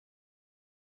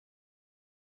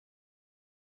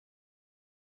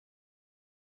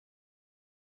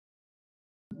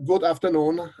Good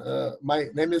afternoon. My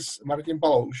name is Martin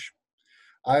Palouš.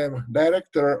 I am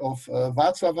director of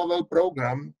Václav Havel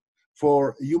program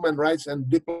for human rights and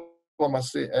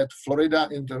diplomacy at Florida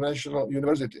International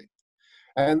University.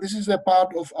 And this is a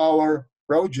part of our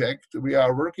project we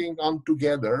are working on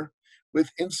together with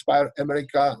Inspire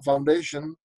America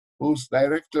Foundation, whose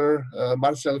director,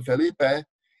 Marcel Felipe,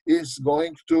 is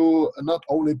going to not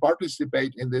only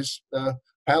participate in this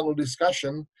panel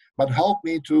discussion, but help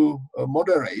me to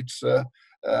moderate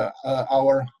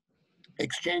our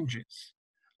exchanges.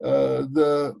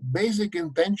 The basic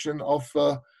intention of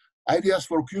Ideas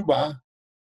for Cuba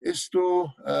is to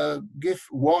give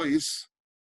voice,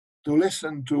 to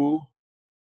listen to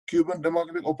Cuban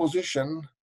democratic opposition,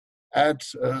 and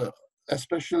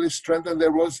especially strengthen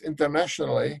their voice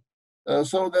internationally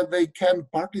so that they can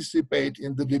participate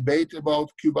in the debate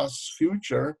about Cuba's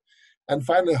future and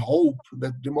finally hope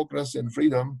that democracy and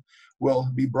freedom will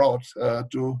be brought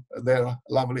to their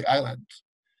lovely island.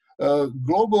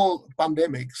 Global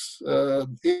pandemics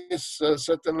is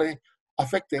certainly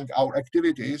affecting our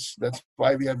activities. That's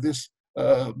why we have this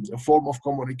form of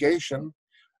communication.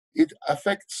 It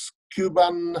affects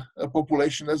Cuban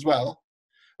population as well.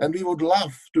 And we would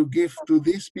love to give to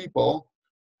these people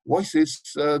voices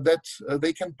that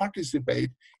they can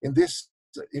participate in this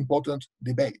important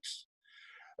debate.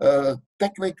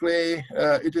 Technically,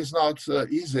 it is not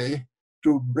easy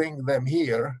to bring them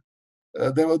here.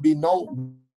 There will be no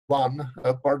one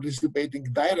participating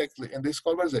directly in this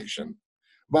conversation,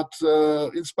 but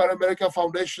Inspire America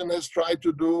Foundation has tried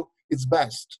to do its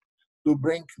best to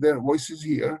bring their voices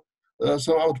here.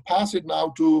 So I would pass it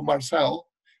now to Marcel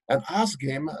and ask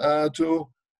him to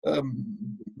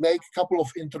make a couple of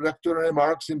introductory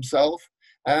remarks himself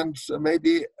and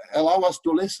maybe allow us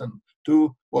to listen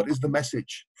to what is the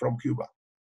message from Cuba.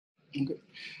 Okay.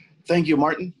 Thank you,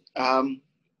 Martin.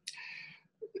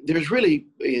 There's really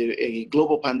a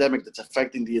global pandemic that's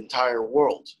affecting the entire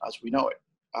world as we know it.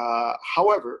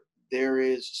 However, there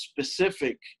is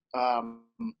specific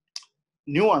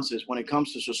nuances when it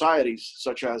comes to societies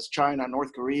such as China,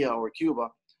 North Korea, or Cuba,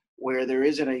 where there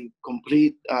isn't a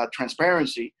complete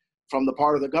transparency from the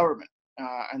part of the government.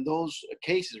 And those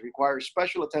cases require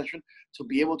special attention to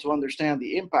be able to understand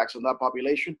the impacts on that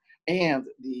population and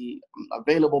the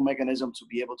available mechanism to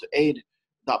be able to aid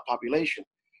that population.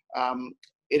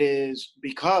 It is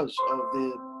because of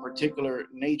the particular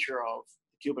nature of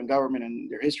the Cuban government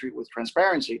and their history with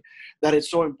transparency that it's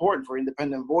so important for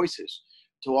independent voices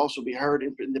to also be heard,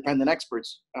 independent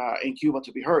experts in Cuba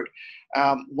to be heard.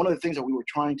 One of the things that we were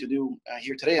trying to do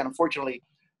here today, and unfortunately,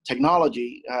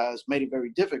 technology has made it very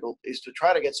difficult, is to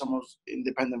try to get some of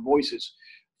independent voices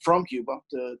from Cuba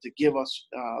to give us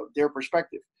their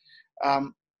perspective.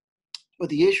 But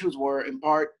the issues were in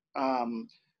part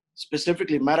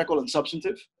specifically medical and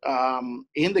substantive.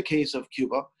 In the case of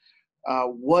Cuba,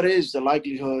 what is the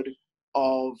likelihood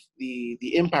of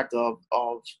the impact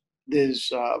of this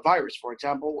virus? For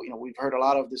example, we've heard a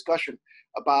lot of discussion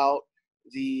about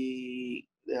the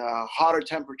hotter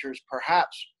temperatures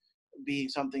perhaps being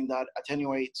something that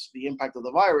attenuates the impact of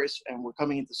the virus, and we're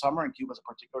coming into summer, and Cuba is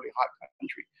a particularly hot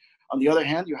country. On the other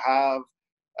hand, you have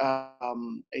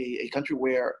a country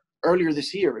where earlier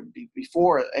this year,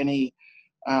 before any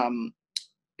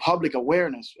public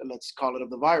awareness, let's call it, of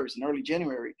the virus in early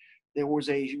January, there was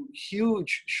a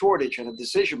huge shortage and a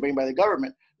decision made by the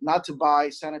government not to buy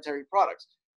sanitary products.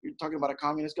 You're talking about a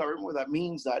communist government, where that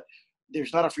means that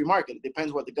there's not a free market. It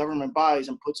depends what the government buys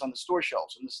and puts on the store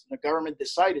shelves. And the government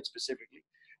decided specifically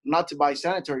not to buy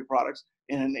sanitary products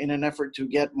in an effort to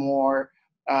get more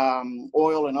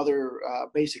oil and other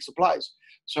basic supplies.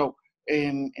 So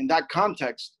in that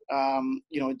context,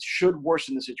 it should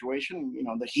worsen the situation.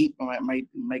 The heat might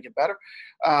make it better.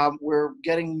 We're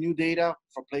getting new data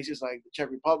from places like the Czech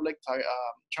Republic,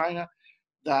 China,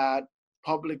 that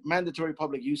mandatory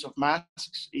public use of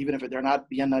masks, even if they're not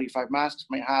the N95 masks,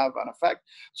 may have an effect.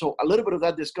 So a little bit of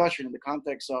that discussion in the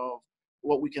context of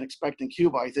what we can expect in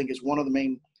Cuba, I think, is one of the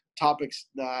main topics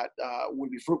that would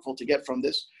be fruitful to get from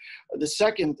this. The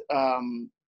second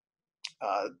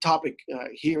topic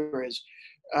here is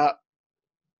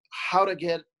how to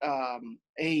get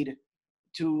aid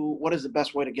to, what is the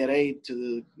best way to get aid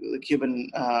to the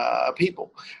Cuban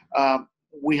people.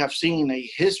 We have seen a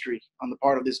history on the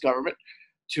part of this government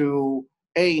to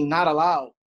not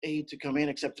allow aid to come in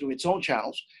except through its own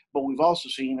channels, but we've also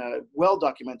seen a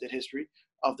well-documented history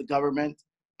of the government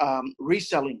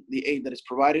reselling the aid that is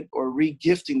provided or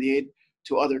re-gifting the aid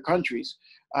to other countries,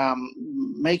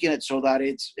 making it so that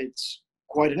it's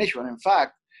quite an issue. And in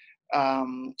fact,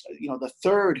 the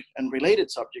third and related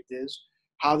subject is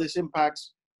how this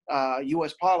impacts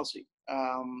U.S. policy.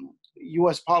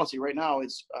 U.S. policy right now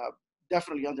is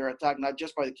definitely under attack, not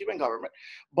just by the Cuban government,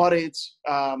 but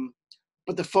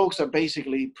but the folks that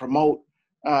basically promote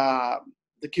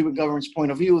the Cuban government's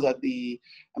point of view that the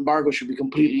embargo should be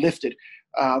completely lifted.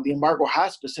 The embargo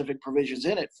has specific provisions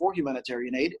in it for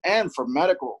humanitarian aid and for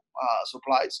medical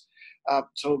supplies.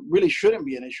 So it really shouldn't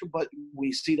be an issue, but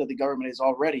we see that the government is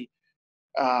already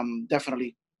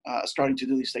definitely starting to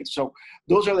do these things. So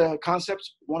those are the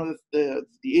concepts, one of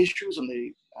the issues and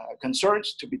the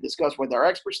concerns to be discussed with our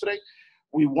experts today.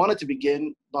 We wanted to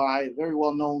begin by a very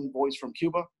well-known voice from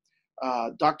Cuba,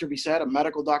 Dr. Bisset, a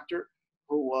medical doctor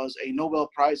who was a Nobel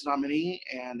Prize nominee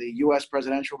and a U.S.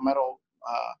 Presidential Medal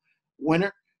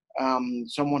winner,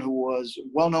 someone who was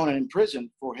well-known and imprisoned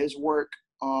for his work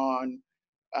on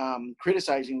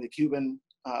criticizing the Cuban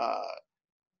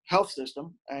health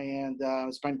system, and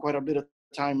spent quite a bit of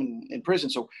time in prison.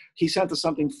 So he sent us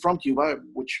something from Cuba,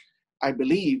 which I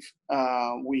believe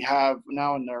we have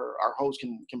now, and our host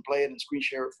can play it and screen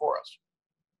share it for us.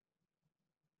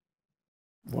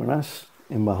 Buenas,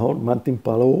 embajador Martin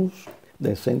Palos,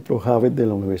 del Centro Harvard de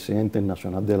la Universidad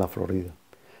Internacional de la Florida.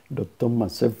 Doctor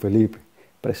Marcel Felipe,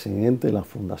 presidente de la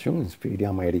Fundación Inspire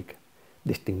América.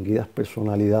 Distinguidas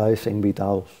personalidades e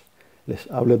invitados. Les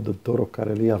habla el doctor Oscar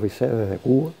Elías Bisset desde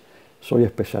Cuba. Soy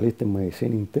especialista en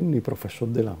medicina interna y profesor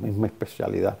de la misma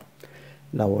especialidad.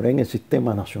 Laboré en el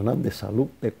Sistema Nacional de Salud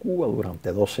de Cuba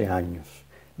durante 12 años,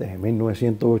 desde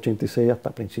 1986 hasta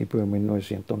principios de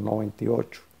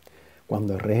 1998,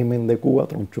 cuando el régimen de Cuba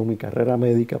tronchó mi carrera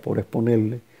médica por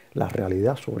exponerle la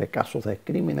realidad sobre casos de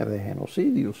crímenes de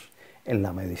genocidios en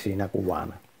la medicina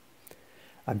cubana.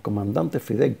 Al comandante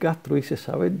Fidel Castro hice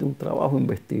saber de un trabajo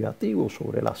investigativo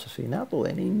sobre el asesinato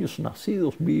de niños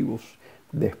nacidos vivos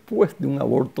después de un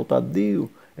aborto tardío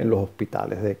en los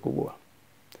hospitales de Cuba,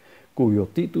 cuyo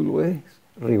título es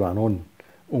Rivanol,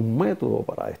 un método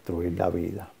para destruir la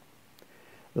vida.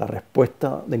 La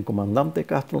respuesta del comandante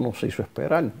Castro no se hizo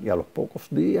esperar y a los pocos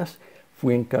días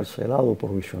fui encarcelado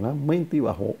provisionalmente y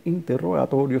bajo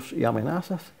interrogatorios y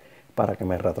amenazas para que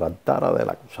me retractara de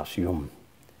la acusación.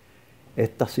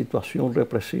 Esta situación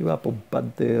represiva por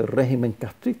parte del régimen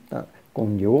castrista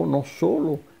conllevó no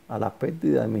solo a la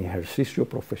pérdida de mi ejercicio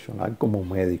profesional como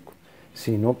médico,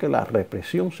 sino que la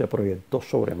represión se proyectó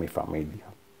sobre mi familia.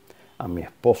 A mi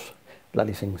esposa, la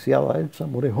licenciada Elsa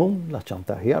Morejón, la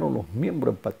chantajearon los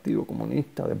miembros del Partido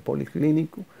Comunista del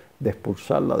Policlínico de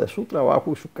expulsarla de su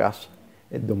trabajo y su casa,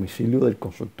 el domicilio del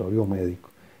consultorio médico,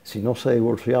 si no se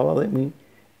divorciaba de mí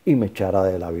y me echara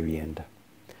de la vivienda.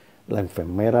 La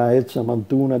enfermera Elsa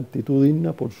mantuvo una actitud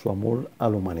digna por su amor a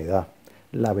la humanidad,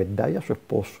 la verdad y a su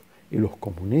esposo, y los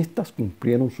comunistas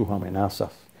cumplieron sus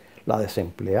amenazas, la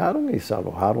desemplearon y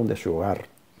desalojaron de su hogar.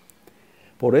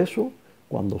 Por eso,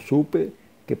 cuando supe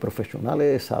que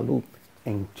profesionales de salud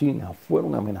en China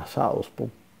fueron amenazados por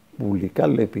publicar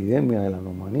la epidemia de la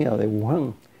neumonía de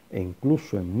Wuhan, e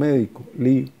incluso el médico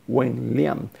Li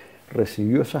Wenliang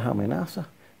recibió esas amenazas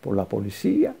por la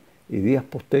policía y días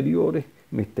posteriores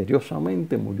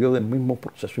misteriosamente murió del mismo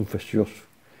proceso infeccioso.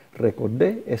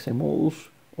 Recordé ese modus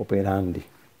operandi.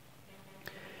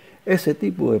 Ese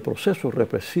tipo de proceso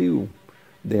represivo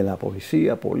de la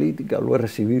policía política lo he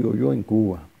recibido yo en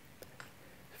Cuba.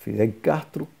 Fidel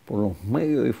Castro, por los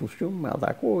medios de difusión, me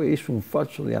atacó e hizo un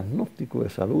falso diagnóstico de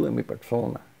salud de mi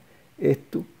persona.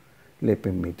 Esto le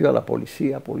permitió a la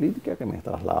policía política que me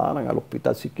trasladaran al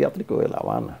Hospital Psiquiátrico de La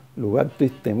Habana, lugar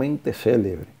tristemente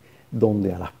célebre,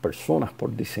 donde a las personas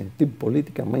por disentir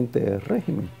políticamente del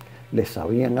régimen les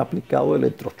habían aplicado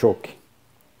electrochoque.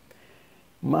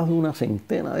 Más de una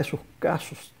centena de esos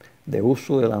casos de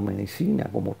uso de la medicina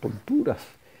como torturas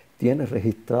tiene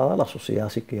registrada la Sociedad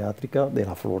Psiquiátrica de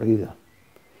la Florida.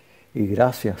 Y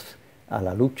gracias a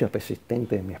la lucha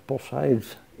persistente de mi esposa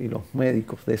Elsa y los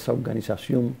médicos de esa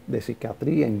organización de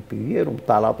psiquiatría impidieron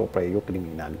tal atropello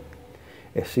criminal.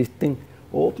 Existen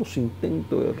otros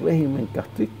intentos del régimen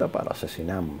castrista para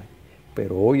asesinarme,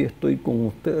 pero hoy estoy con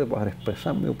ustedes para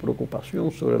expresar mi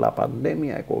preocupación sobre la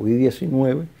pandemia de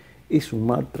COVID-19 y su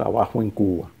mal trabajo en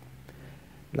Cuba.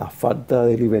 La falta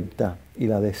de libertad y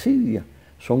la desidia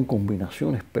son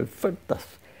combinaciones perfectas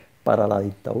para la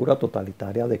dictadura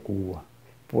totalitaria de Cuba,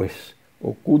 pues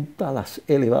oculta las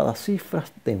elevadas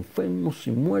cifras de enfermos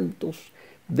y muertos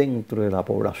dentro de la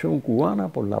población cubana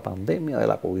por la pandemia de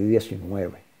la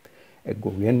COVID-19. El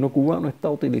gobierno cubano está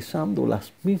utilizando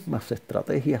las mismas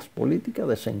estrategias políticas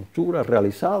de censura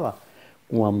realizadas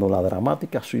cuando la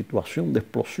dramática situación de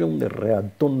explosión del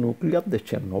reactor nuclear de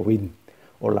Chernobyl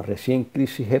o la recién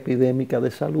crisis epidémica de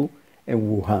salud en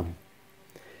Wuhan.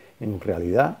 En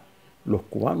realidad, Los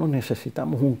cubanos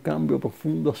necesitamos un cambio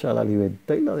profundo hacia la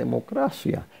libertad y la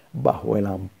democracia bajo el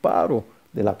amparo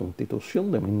de la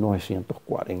Constitución de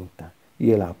 1940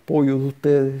 y el apoyo de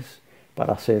ustedes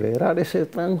para acelerar ese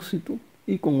tránsito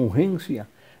y con urgencia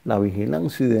la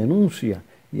vigilancia y denuncia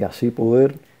y así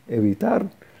poder evitar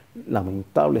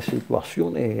lamentables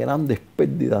situaciones de grandes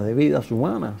pérdidas de vidas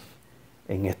humanas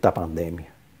en esta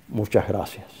pandemia. Muchas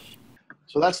gracias.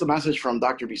 So that's the message from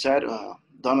Dr. Bisset,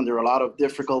 done under a lot of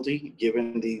difficulty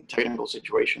given the technical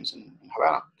situations in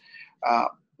Havana.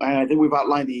 And I think we've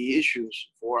outlined the issues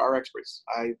for our experts.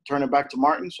 I turn it back to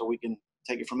Martin so we can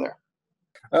take it from there.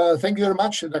 Thank you very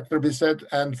much, Dr. Bisset,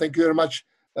 and thank you very much,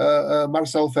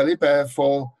 Marcel Felipe,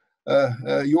 for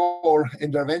your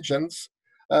interventions.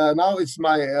 Now it's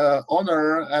my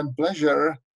honor and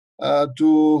pleasure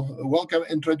to welcome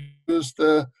and introduce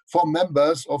the 4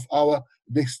 members of our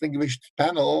distinguished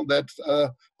panel that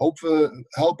hopefully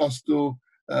help us to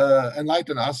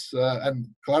enlighten us and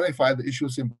clarify the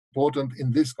issues important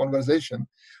in this conversation.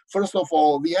 First of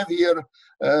all, we have here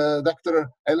Dr.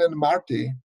 Ellen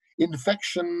Marty,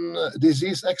 infection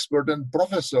disease expert and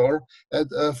professor at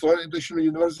Florida International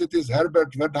University's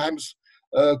Herbert Wertheim's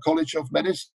College of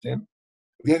Medicine.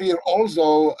 We have here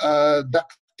also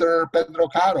Dr. Pedro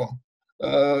Caro.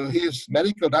 He is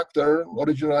medical doctor,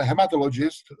 original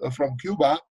hematologist from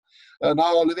Cuba,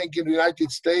 now living in the United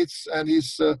States, and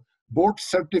he's board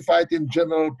certified in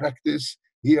general practice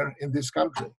here in this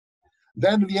country.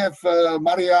 Then we have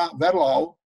Maria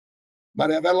Verlau.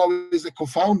 Maria Verlau is the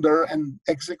co-founder and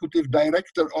executive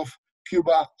director of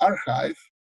Cuba Archive,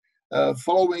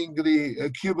 following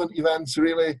the Cuban events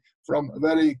really from a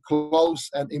very close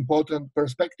and important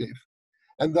perspective.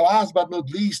 And the last but not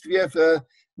least, we have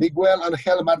Miguel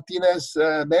Angel Martinez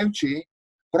Neuchi,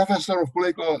 professor of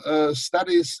political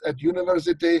studies at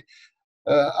University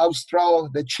Austral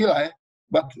de Chile,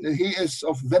 but he is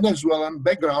of Venezuelan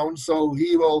background, so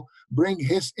he will bring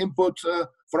his input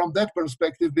from that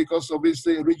perspective, because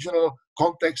obviously regional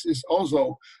context is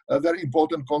also a very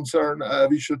important concern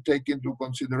we should take into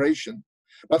consideration.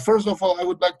 But first of all, I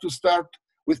would like to start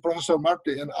with Professor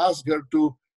Marty and ask her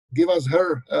to give us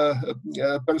her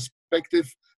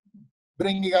perspective,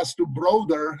 bringing us to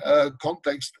broader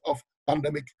context of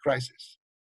pandemic crisis.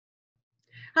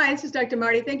 Hi, this is Dr.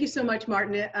 Marty. Thank you so much,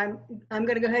 Martin. I'm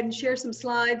going to go ahead and share some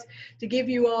slides to give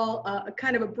you all a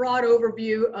kind of a broad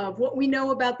overview of what we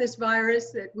know about this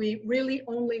virus that we really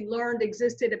only learned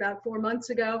existed about 4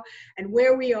 months ago, and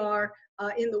where we are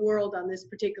in the world on this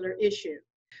particular issue.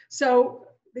 So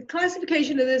the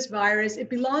classification of this virus, it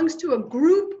belongs to a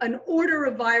group, an order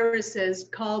of viruses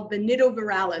called the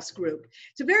Nidovirales group.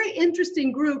 It's a very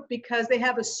interesting group because they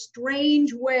have a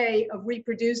strange way of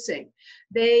reproducing.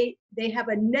 They have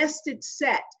a nested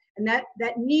set, and that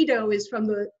nido is from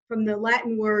the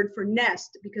Latin word for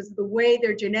nest because of the way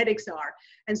their genetics are.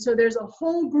 And so there's a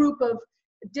whole group of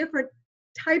different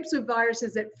types of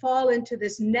viruses that fall into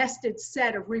this nested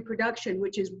set of reproduction,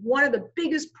 which is one of the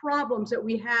biggest problems that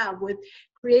we have with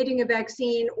creating a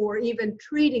vaccine or even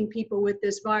treating people with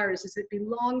this virus, is it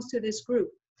belongs to this group.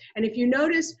 And if you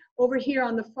notice over here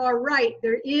on the far right,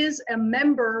 there is a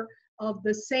member of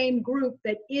the same group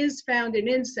that is found in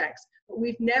insects, but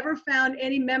we've never found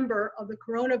any member of the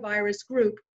coronavirus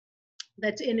group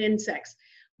that's in insects.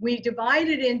 We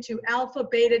divided into alpha,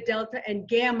 beta, delta, and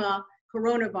gamma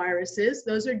coronaviruses.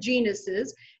 Those are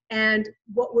genuses. And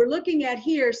what we're looking at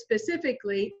here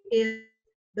specifically is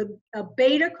a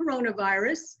beta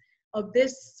coronavirus of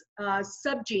this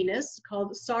subgenus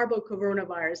called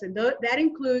Sarbo-coronavirus. And that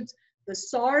includes the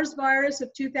SARS virus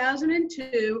of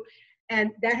 2002,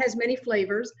 and that has many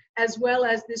flavors, as well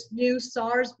as this new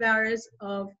SARS virus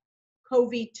of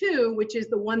CoV-2, which is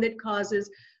the one that causes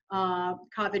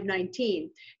COVID-19.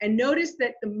 And notice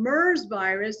that the MERS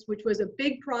virus, which was a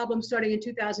big problem starting in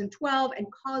 2012 and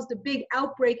caused a big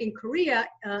outbreak in Korea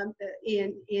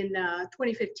in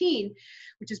 2015,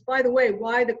 which is, by the way,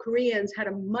 why the Koreans had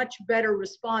a much better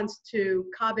response to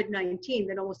COVID-19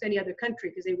 than almost any other country,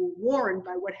 because they were warned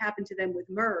by what happened to them with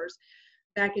MERS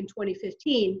back in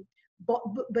 2015.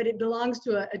 But it belongs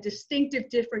to a distinctive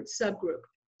different subgroup.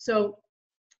 So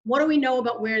what do we know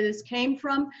about where this came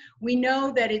from? We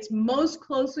know that it's most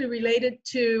closely related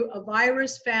to a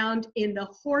virus found in the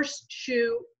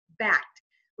horseshoe bat,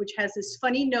 which has this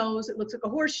funny nose. It looks like a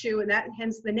horseshoe, and that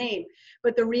hence the name.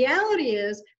 But the reality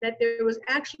is that there was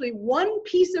actually one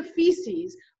piece of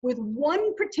feces with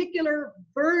one particular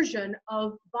version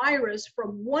of virus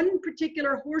from one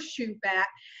particular horseshoe bat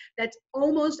that's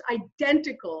almost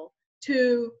identical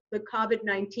to the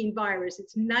COVID-19 virus.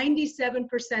 It's 97%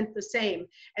 the same.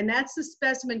 And that's the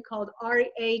specimen called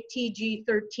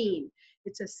RATG13.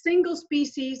 It's a single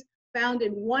species found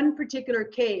in one particular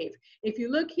cave. If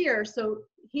you look here, so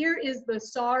here is the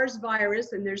SARS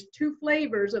virus, and there's two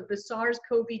flavors of the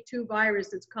SARS-CoV-2 virus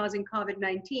that's causing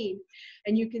COVID-19.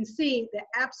 And you can see that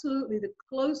absolutely the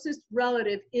closest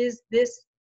relative is this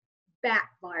bat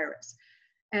virus.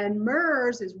 And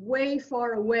MERS is way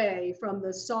far away from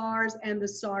the SARS and the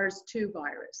SARS-2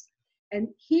 virus. And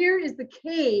here is the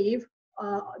cave,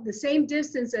 the same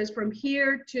distance as from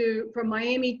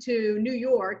Miami to New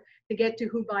York to get to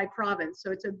Hubei province.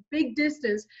 So it's a big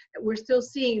distance that we're still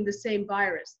seeing the same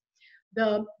virus.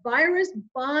 The virus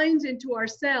binds into our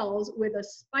cells with a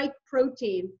spike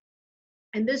protein.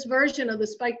 And this version of the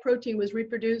spike protein was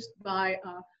reproduced by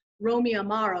Romy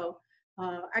Amaro,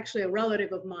 actually a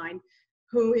relative of mine,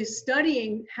 who is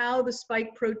studying how the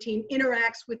spike protein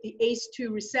interacts with the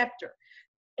ACE2 receptor.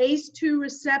 ACE2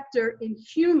 receptor in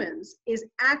humans is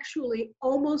actually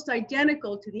almost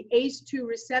identical to the ACE2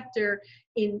 receptor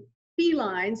in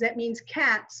felines, that means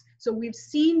cats. So we've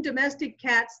seen domestic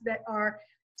cats that are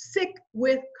sick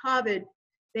with COVID.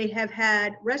 They have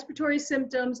had respiratory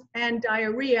symptoms and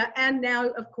diarrhea, and now,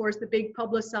 of course, the big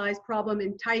publicized problem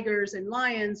in tigers and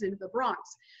lions in the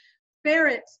Bronx.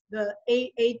 Ferrets, the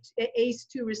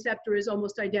ACE2 receptor is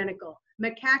almost identical.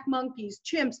 Macaque monkeys,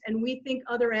 chimps, and we think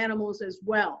other animals as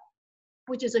well,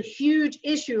 which is a huge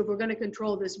issue if we're going to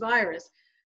control this virus,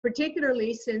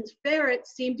 particularly since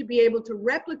ferrets seem to be able to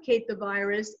replicate the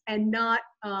virus and not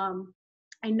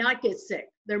get sick.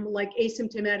 They're like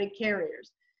asymptomatic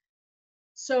carriers.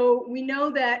 So we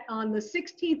know that on the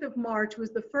 16th of March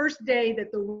was the first day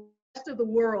that the rest of the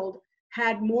world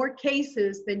had more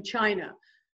cases than China.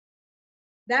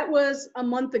 That was a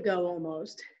month ago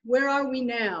almost. Where are we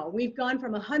now? We've gone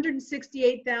from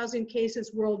 168,000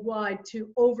 cases worldwide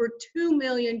to over 2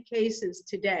 million cases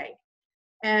today.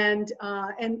 And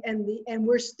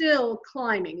we're still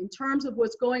climbing. In terms of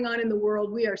what's going on in the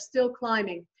world, we are still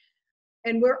climbing.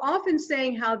 And we're often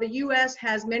saying how the US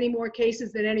has many more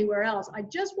cases than anywhere else. I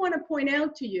just want to point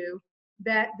out to you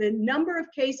that the number of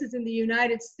cases in the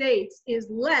United States is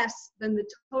less than the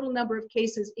total number of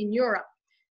cases in Europe.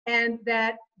 And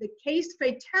that the case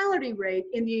fatality rate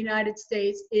in the United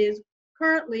States is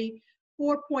currently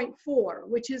 4.4,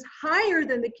 which is higher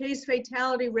than the case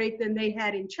fatality rate than they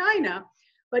had in China,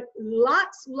 but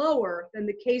lots lower than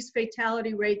the case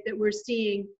fatality rate that we're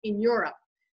seeing in Europe,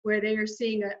 where they are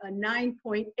seeing a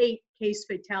 9.8 case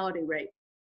fatality rate.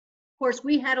 Of course,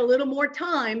 we had a little more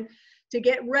time to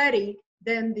get ready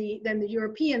than the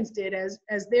Europeans did, as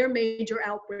their major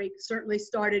outbreak certainly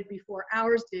started before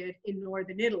ours did in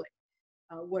northern Italy,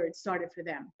 where it started for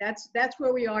them. That's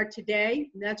where we are today,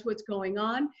 and that's what's going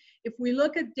on. If we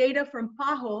look at data from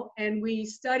PAHO and we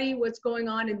study what's going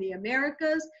on in the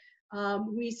Americas,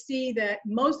 we see that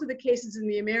most of the cases in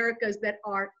the Americas that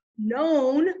are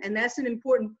known, and that's an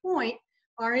important point,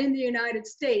 are in the United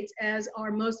States, as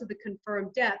are most of the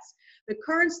confirmed deaths. The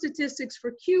current statistics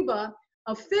for Cuba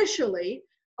officially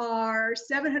are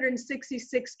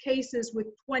 766 cases with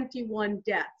 21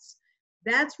 deaths.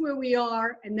 That's where we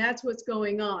are, and that's what's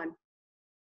going on.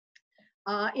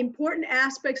 Important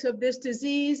aspects of this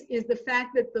disease is the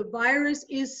fact that the virus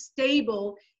is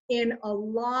stable in a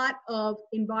lot of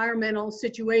environmental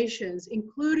situations,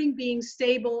 including being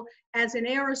stable as an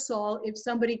aerosol if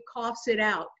somebody coughs it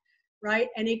out, right?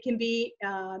 And it can be,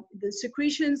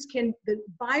 the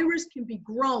virus can be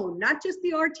grown, not just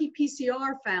the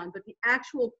RT-PCR found, but the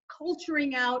actual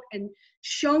culturing out and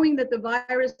showing that the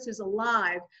virus is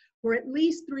alive for at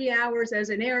least 3 hours as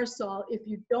an aerosol. If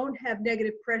you don't have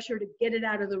negative pressure to get it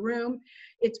out of the room,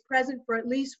 it's present for at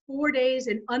least 4 days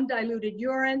in undiluted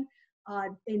urine,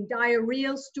 in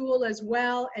diarrheal stool as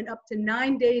well, and up to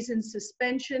 9 days in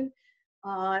suspension,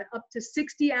 up to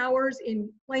 60 hours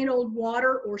in plain old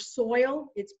water or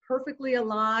soil. It's perfectly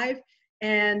alive,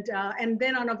 and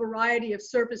then on a variety of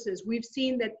surfaces. We've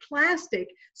seen that plastic,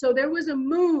 so there was a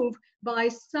move by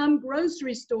some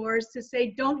grocery stores to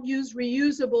say don't use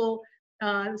reusable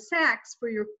sacks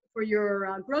for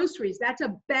your groceries. That's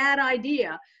a bad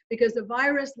idea, because the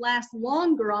virus lasts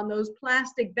longer on those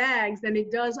plastic bags than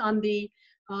it does on the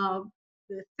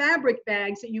fabric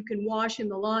bags that you can wash in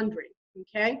the laundry,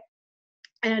 okay?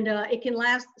 And it can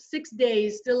last 6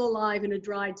 days still alive in a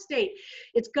dried state.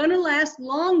 It's gonna last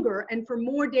longer and for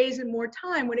more days and more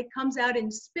time when it comes out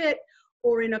in spit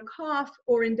or in a cough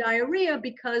or in diarrhea,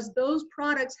 because those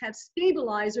products have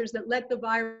stabilizers that let the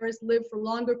virus live for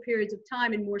longer periods of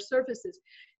time in more surfaces.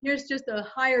 Here's just a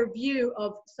higher view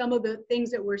of some of the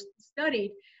things that were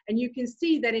studied. And you can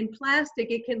see that in plastic,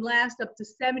 it can last up to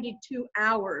 72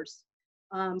 hours.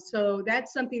 So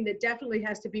that's something that definitely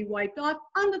has to be wiped off.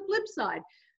 On the flip side,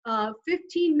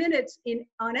 15 minutes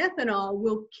on ethanol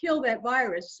will kill that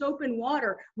virus. Soap and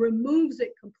water removes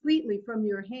it completely from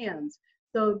your hands.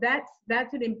 So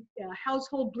that's an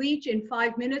household bleach in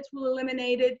 5 minutes will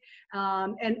eliminate it,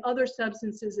 and other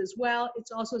substances as well.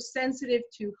 It's also sensitive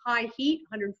to high heat,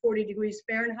 140 degrees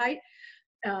Fahrenheit,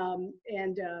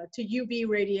 and to UV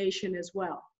radiation as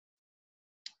well.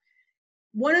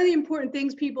 One of the important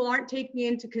things people aren't taking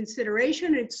into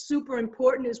consideration, and it's super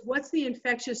important, is what's the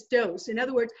infectious dose? In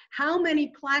other words, how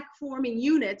many plaque-forming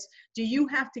units do you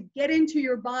have to get into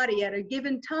your body at a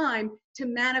given time to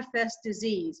manifest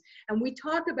disease? And we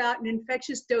talk about an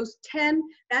infectious dose 10,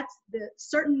 that's the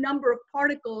certain number of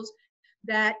particles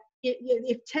that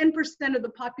if 10% of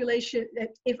the population,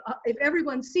 if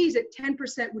everyone sees it,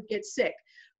 10% would get sick.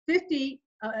 50,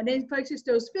 an infectious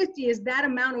dose 50 is that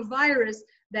amount of virus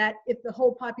that if the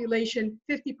whole population,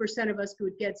 50% of us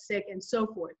would get sick, and so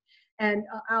forth. And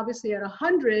obviously at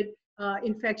 100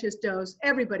 infectious dose,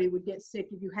 everybody would get sick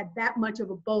if you had that much of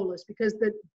a bolus, because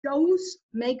the dose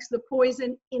makes the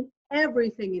poison in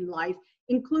everything in life,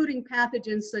 including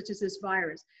pathogens such as this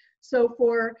virus. So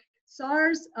for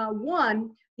SARS-1,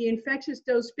 the infectious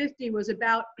dose 50 was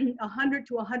about 100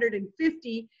 to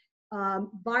 150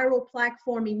 viral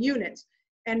plaque-forming units.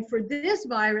 And for this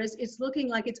virus, it's looking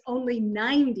like it's only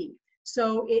 90.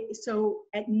 So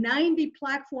at 90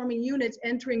 plaque-forming units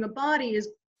entering a body is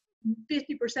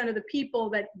 50% of the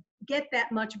people that get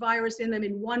that much virus in them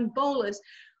in one bolus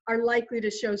are likely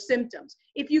to show symptoms.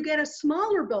 If you get a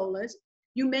smaller bolus,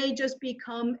 you may just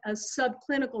become a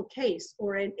subclinical case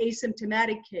or an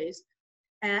asymptomatic case.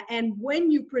 And when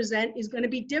you present is going to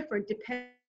be different depending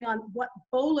on what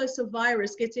bolus of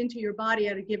virus gets into your body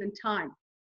at a given time.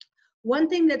 One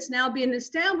thing that's now been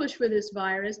established for this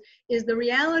virus is the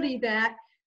reality that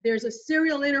there's a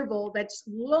serial interval that's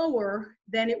lower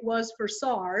than it was for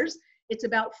SARS. It's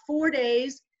about 4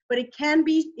 days, but it can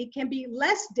be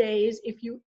less days if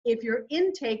your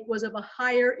intake was of a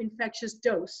higher infectious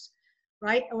dose,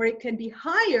 right? Or it can be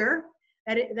higher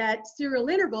that serial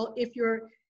interval if your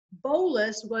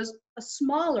bolus was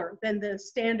smaller than the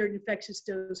standard infectious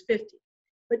dose 50.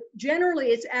 But generally,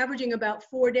 it's averaging about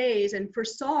 4 days. And for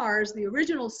SARS, the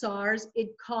original SARS, it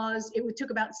took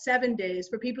about 7 days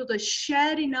for people to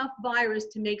shed enough virus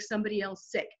to make somebody else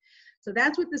sick. So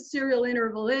that's what the serial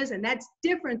interval is, and that's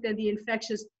different than the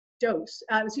infectious dose.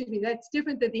 That's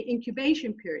different than the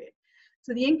incubation period.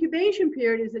 So the incubation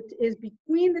period is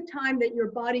between the time that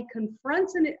your body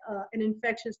confronts an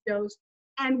infectious dose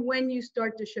and when you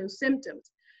start to show symptoms.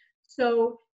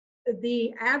 So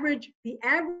the average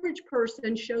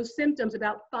person shows symptoms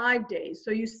about 5 days. So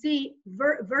you see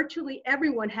virtually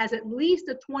everyone has at least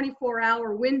a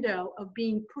 24-hour window of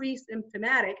being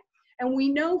pre-symptomatic. And we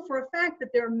know for a fact that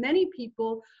there are many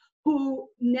people who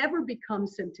never become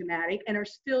symptomatic and are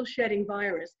still shedding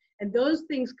virus. And those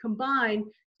things combine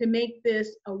to make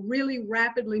this a really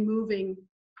rapidly moving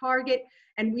target.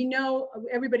 And we know,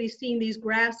 everybody's seen these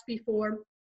graphs before,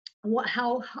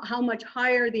 how much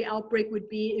higher the outbreak would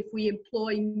be if we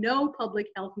employ no public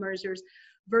health measures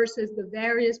versus the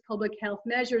various public health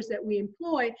measures that we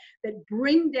employ that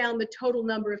bring down the total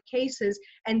number of cases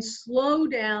and slow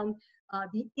down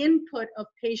the input of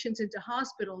patients into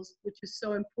hospitals, which is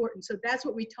so important. So that's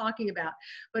what we're talking about.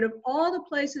 But of all the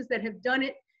places that have done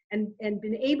it and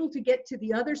been able to get to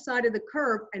the other side of the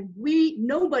curve, and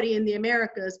nobody in the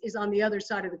Americas is on the other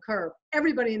side of the curve.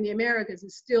 Everybody in the Americas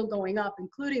is still going up,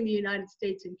 including the United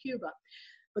States and Cuba.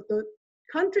 But the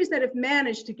countries that have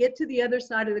managed to get to the other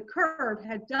side of the curve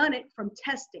have done it from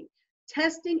testing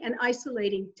and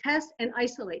isolating, test and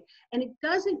isolate. And it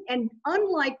doesn't, and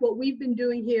unlike what we've been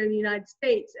doing here in the United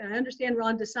States, and I understand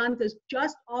Ron DeSantis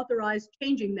just authorized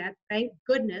changing that, thank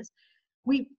goodness,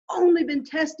 we've only been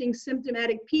testing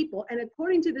symptomatic people. And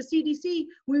according to the CDC,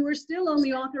 we were still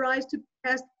only authorized to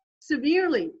test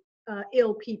severely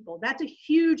ill people. That's a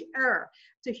huge error.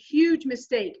 It's a huge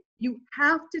mistake. You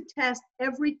have to test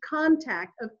every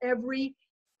contact of every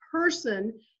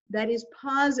person that is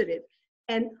positive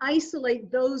and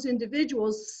isolate those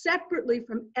individuals separately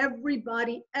from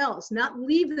everybody else, not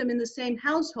leave them in the same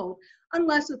household,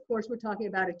 unless, of course, we're talking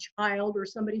about a child or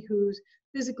somebody who's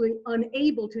physically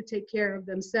unable to take care of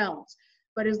themselves.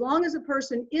 But as long as a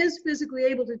person is physically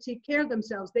able to take care of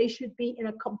themselves, they should be in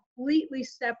a completely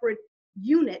separate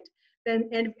unit than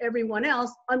everyone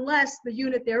else, unless the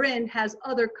unit they're in has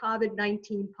other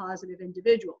COVID-19 positive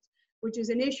individuals, which is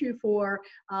an issue for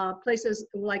places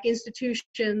like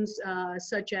institutions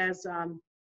such as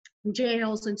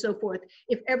jails and so forth.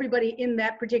 If everybody in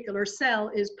that particular cell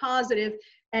is positive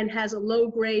and has a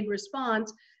low-grade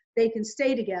response, they can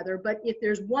stay together. But if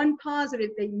there's one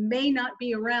positive, they may not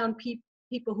be around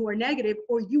people who are negative,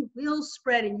 or you will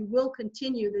spread and you will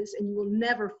continue this and you will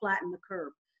never flatten the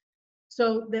curve.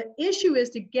 So the issue is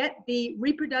to get the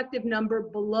reproductive number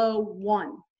below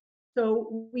 1.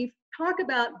 So we talk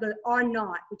about the R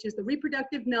naught, which is the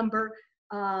reproductive number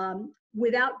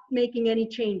without making any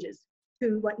changes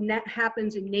to what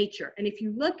happens in nature. And if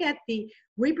you look at the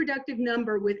reproductive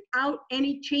number without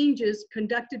any changes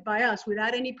conducted by us,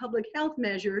 without any public health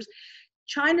measures,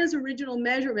 China's original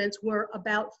measurements were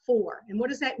about 4. And what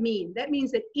does that mean? That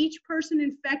means that each person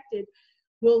infected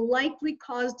will likely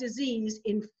cause disease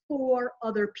in 4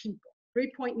 other people.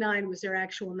 3.9 was their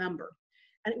actual number.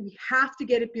 And we have to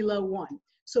get it below 1.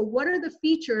 So what are the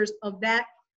features of that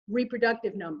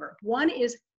reproductive number? One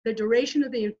is the duration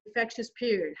of the infectious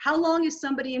period. How long is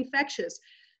somebody infectious?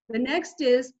 The next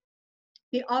is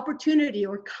the opportunity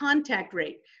or contact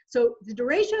rate. So the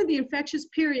duration of the infectious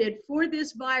period for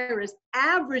this virus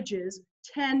averages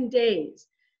 10 days.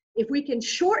 If we can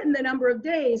shorten the number of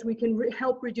days, we can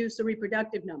help reduce the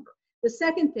reproductive number. The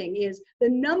second thing is the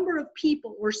number of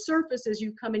people or surfaces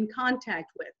you come in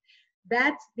contact with.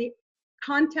 That's the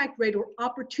contact rate or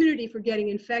opportunity for getting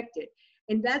infected.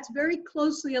 And that's very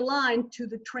closely aligned to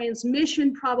the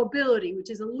transmission probability, which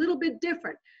is a little bit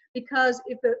different, because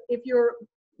if you're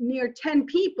near 10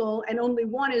 people and only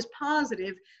 1 is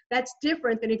positive, that's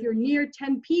different than if you're near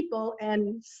 10 people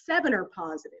and 7 are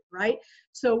positive, right?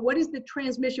 So what is the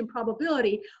transmission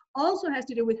probability also has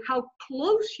to do with how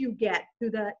close you get to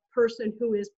that person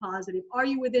who is positive. Are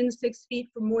you within 6 feet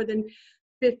for more than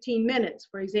 15 minutes,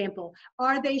 for example?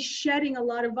 Are they shedding a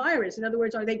lot of virus? In other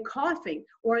words, are they coughing?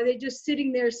 Or are they just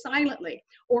sitting there silently?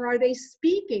 Or are they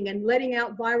speaking and letting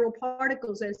out viral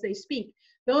particles as they speak?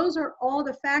 Those are all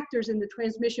the factors in the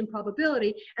transmission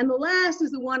probability. And the last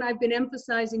is the one I've been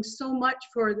emphasizing so much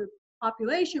for the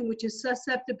population, which is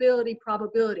susceptibility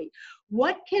probability.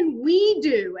 What can we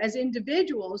do as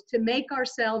individuals to make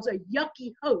ourselves a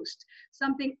yucky host,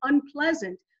 something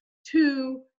unpleasant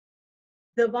to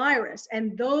the virus?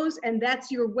 And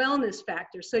that's your wellness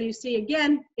factor. So you see,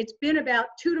 again, it's been about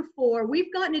 2 to 4.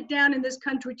 We've gotten it down in this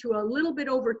country to a little bit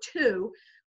over 2,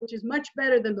 which is much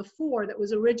better than the 4 that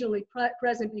was originally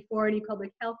present before any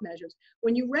public health measures.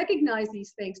 When you recognize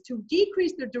these things, to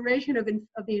decrease the duration of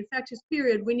the infectious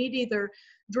period, we need either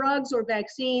drugs or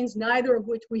vaccines, neither of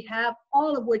which we have,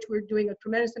 all of which we're doing a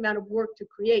tremendous amount of work to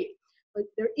create. But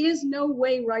there is no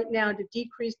way right now to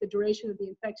decrease the duration of the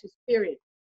infectious period.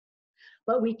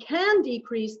 But we can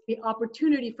decrease the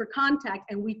opportunity for contact,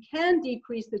 and we can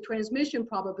decrease the transmission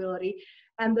probability.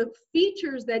 And the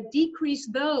features that decrease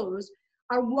those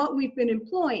are what we've been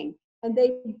employing, and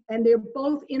they're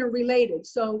both interrelated.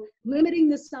 So limiting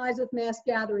the size of mass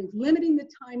gatherings, limiting the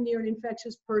time near an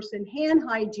infectious person, hand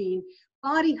hygiene,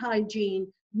 body hygiene,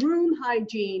 room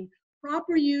hygiene,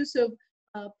 proper use of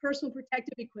personal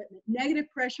protective equipment,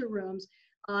 negative pressure rooms,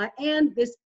 and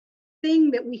this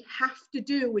thing that we have to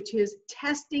do, which is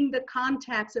testing the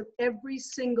contacts of every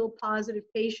single positive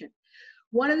patient.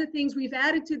 One of the things we've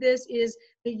added to this is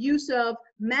the use of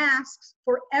masks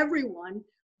for everyone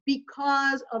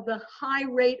because of the high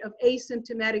rate of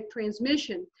asymptomatic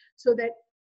transmission, so that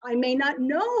I may not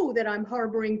know that I'm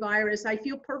harboring virus. I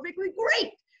feel perfectly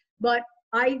great, but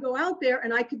I go out there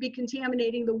and I could be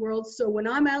contaminating the world. So when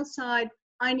I'm outside,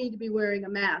 I need to be wearing a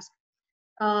mask.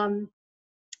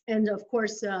 And of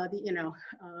course,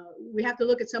 we have to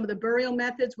look at some of the burial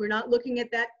methods. We're not looking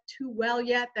at that too well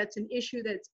yet. That's an issue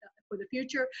that's for the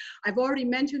future. I've already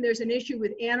mentioned there's an issue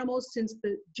with animals. Since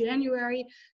the January,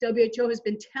 WHO has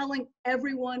been telling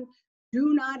everyone,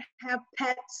 do not have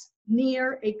pets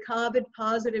near a COVID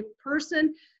positive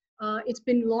person. It's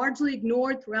been largely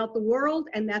ignored throughout the world,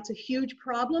 and that's a huge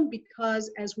problem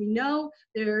because, as we know,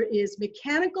 there is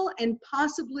mechanical and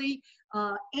possibly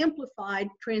amplified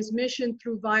transmission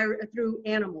through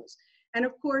animals. And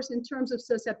of course, in terms of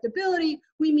susceptibility,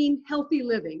 we mean healthy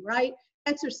living, right?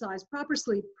 Exercise, proper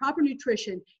sleep, proper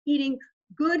nutrition, eating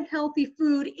good, healthy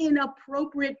food in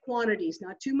appropriate quantities,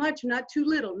 not too much, not too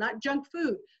little, not junk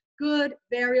food, good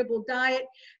variable diet.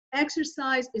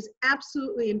 Exercise is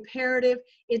absolutely imperative.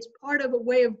 It's part of a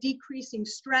way of decreasing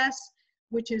stress,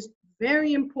 which is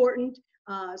very important.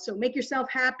 So make yourself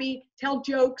happy, tell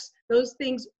jokes, those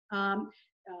things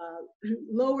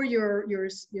lower your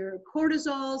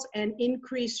cortisols and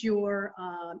increase your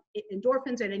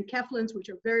endorphins and enkephalins, which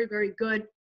are very, very good.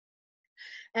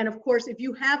 And of course, if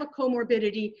you have a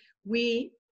comorbidity,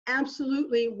 we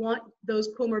absolutely want those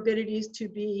comorbidities to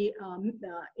be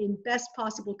in best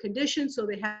possible condition, so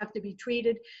they have to be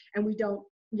treated, and we don't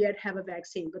yet have a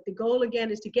vaccine. But the goal again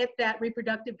is to get that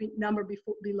reproductive number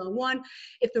below 1.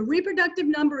 If the reproductive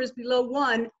number is below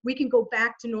 1, we can go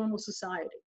back to normal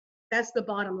society. That's the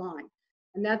bottom line.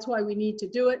 And that's why we need to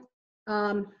do it.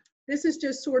 This is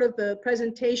just sort of the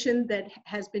presentation that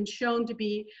has been shown to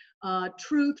be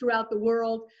true throughout the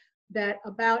world, that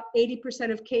about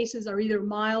 80% of cases are either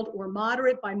mild or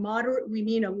moderate. By moderate, we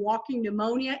mean a walking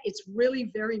pneumonia. It's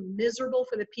really very miserable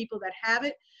for the people that have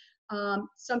it.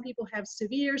 Some people have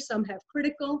severe, some have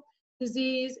critical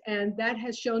disease, and that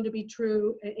has shown to be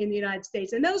true in the United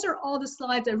States. And those are all the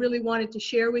slides I really wanted to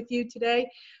share with you today.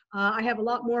 I have a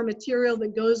lot more material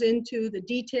that goes into the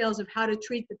details of how to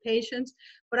treat the patients.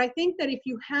 But I think that if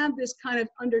you have this kind of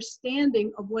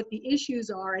understanding of what the issues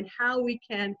are and how we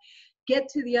can get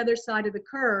to the other side of the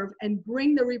curve and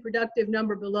bring the reproductive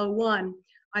number below 1,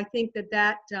 I think that,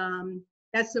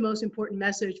 that's the most important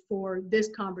message for this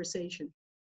conversation.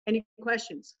 Any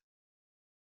questions?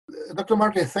 Dr.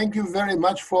 Martin, thank you very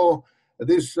much for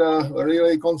this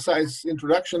really concise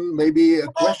introduction. Maybe a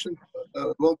question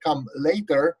will come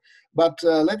later, but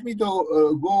let me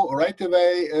go right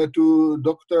away to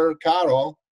Dr.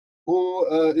 Caro, who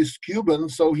is Cuban,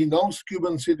 so he knows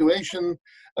Cuban situation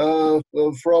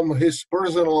from his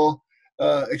personal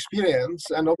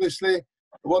experience. And obviously,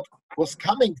 what was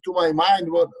coming to my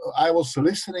mind, what I was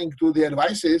listening to the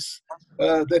advices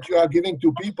that you are giving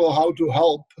to people how to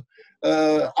help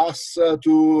us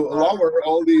to lower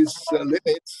all these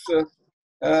limits.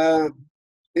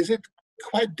 Is it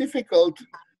quite difficult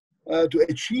to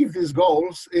achieve these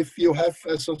goals if you have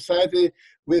a society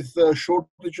with a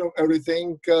shortage of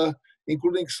everything,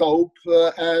 including soap,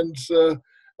 and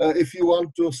if you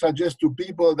want to suggest to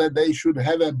people that they should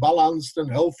have a balanced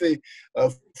and healthy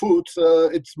food,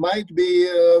 it might be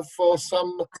for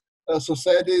some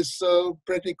societies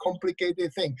pretty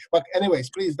complicated thing. But anyways,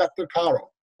 please, Dr. Caro,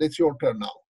 it's your turn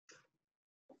now.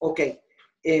 Okay.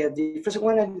 The first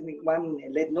one, I want to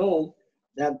let know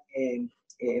that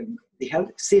the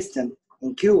health system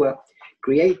in Cuba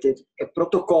created a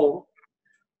protocol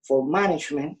for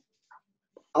management,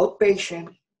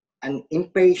 outpatient and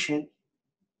inpatient,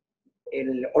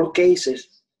 in all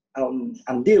cases,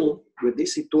 and deal with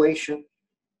this situation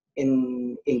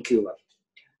in Cuba.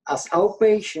 As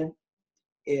outpatient,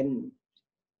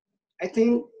 I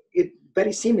think it's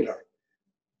very similar,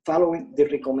 following the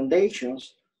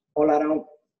recommendations all around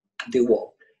the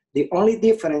world. The only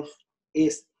difference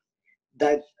is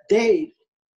that they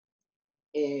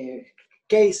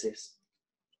cases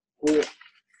who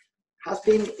has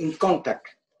been in contact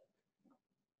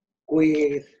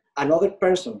with another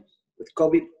person with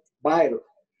COVID virus,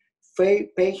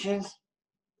 patients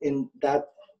in that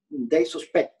they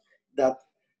suspect that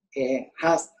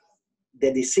has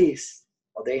the disease,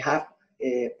 or they have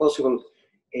a possible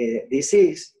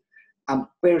disease, and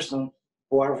persons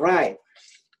who arrive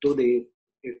to the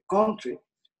country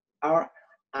are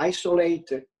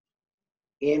isolated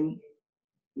in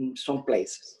some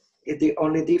places. It's the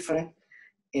only difference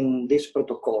in this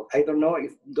protocol. I don't know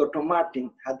if Dr. Martin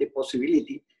had the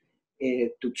possibility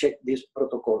to check this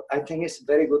protocol. I think it's a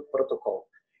very good protocol.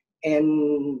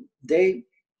 And they,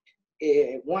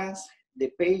 once the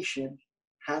patient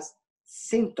has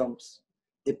symptoms,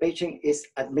 the patient is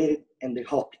admitted in the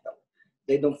hospital.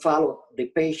 They don't follow the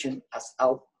patient as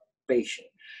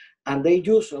outpatient. And they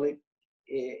usually,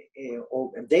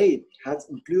 or they have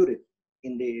included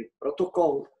in the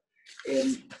protocol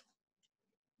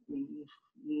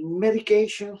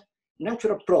medication,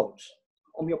 natural products,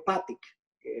 homeopathic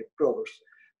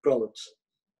products.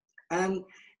 And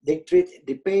they treat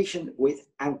the patient with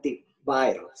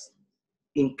antivirals,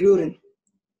 including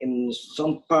in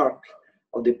some part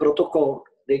of the protocol,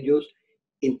 they use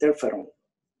interferon.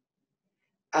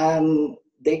 And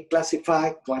they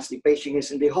classify, once the patient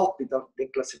is in the hospital, they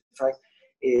classify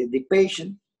the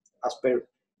patient as per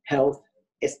health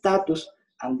status,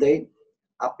 and they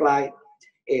apply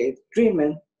a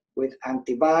treatment with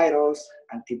antivirals,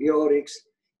 antibiotics,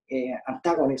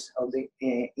 antagonists of the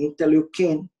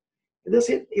interleukin. That's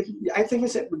it. I think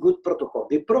it's a good protocol.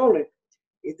 The problem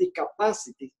is the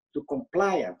capacity to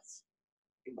compliance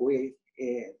with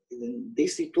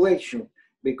this situation,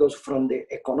 because from the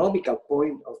economical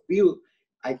point of view,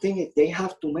 I think if they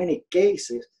have too many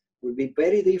cases, it will be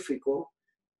very difficult,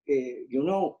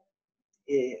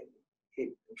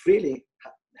 really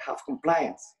have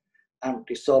compliance and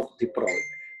resolve the problem.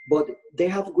 But they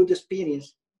have good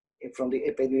experience from the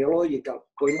epidemiological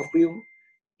point of view.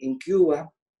 In Cuba,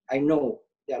 I know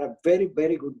there are very,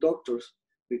 very good doctors,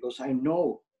 because I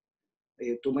know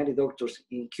too many doctors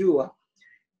in Cuba.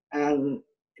 And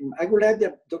I would like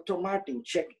that Dr. Martin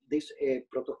check this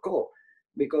protocol,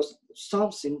 because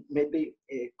something may be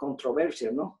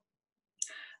controversial, no?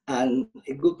 And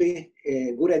it would be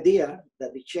a good idea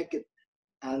that we check it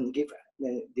and give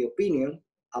the opinion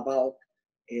about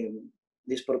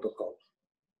this protocol.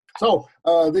 So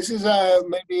this is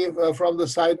maybe from the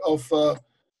side of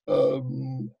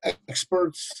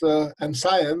experts and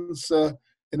science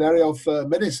in area of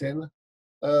medicine.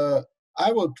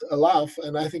 I would laugh,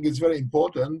 and I think it's very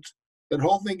important that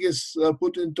whole thing is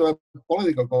put into a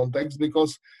political context,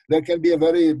 because there can be a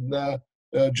very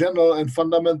general and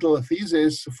fundamental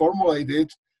thesis formulated.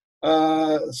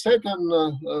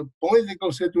 Certain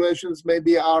political situations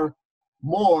maybe are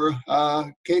more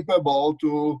capable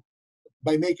to,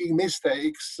 by making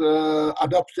mistakes,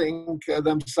 adapting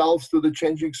themselves to the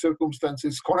changing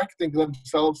circumstances, correcting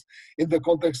themselves in the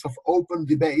context of open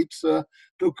debates,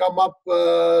 to come up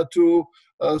to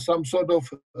some sort of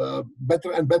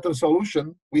better and better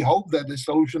solution. We hope that this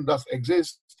solution does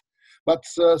exist, but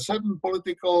certain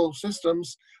political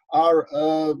systems are,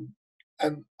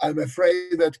 and I'm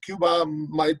afraid that Cuba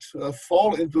might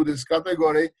fall into this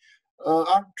category,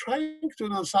 are trying to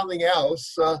do something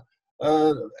else.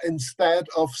 Instead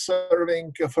of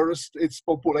serving first its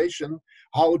population,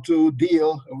 how to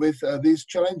deal with these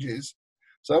challenges.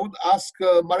 So I would ask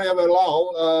Maria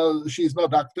Verlau, she's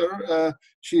not doctor,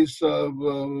 she's a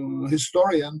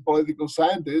historian, political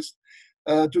scientist,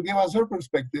 to give us her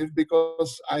perspective,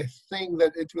 because I think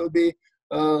that it will be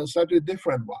a slightly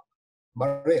different one.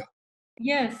 Maria.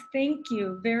 Yes, thank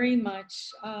you very much.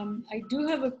 I do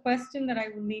have a question that I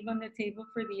will leave on the table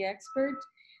for the expert.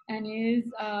 And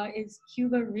is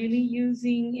Cuba really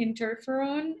using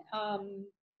interferon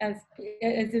as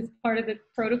is part of the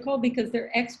protocol, because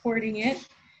they're exporting it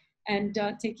and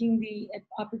taking the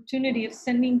opportunity of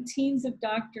sending teams of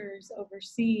doctors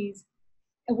overseas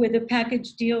with a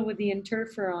package deal with the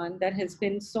interferon that has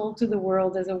been sold to the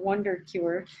world as a wonder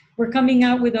cure. We're coming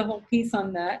out with a whole piece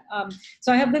on that.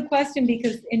 So I have the question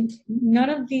because in none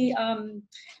of the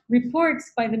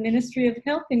reports by the Ministry of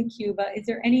Health in Cuba is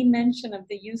there any mention of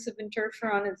the use of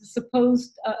interferon and the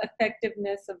supposed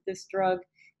effectiveness of this drug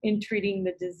in treating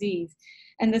the disease.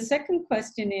 And the second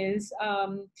question is,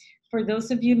 for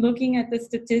those of you looking at the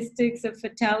statistics of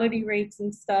fatality rates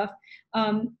and stuff,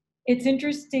 it's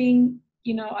interesting.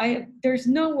 You know, there's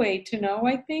no way to know,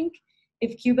 I think,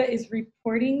 if Cuba is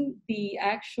reporting the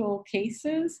actual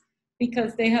cases,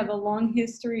 because they have a long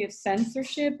history of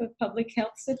censorship of public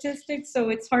health statistics. So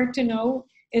it's hard to know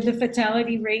if the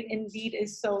fatality rate indeed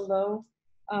is so low.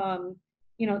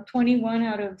 You know, 21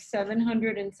 out of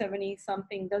 770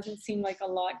 something doesn't seem like a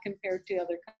lot compared to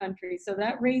other countries. So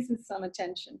that raises some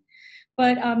attention.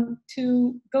 But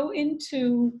to go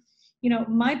into, you know,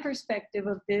 my perspective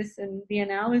of this and the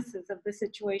analysis of the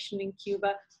situation in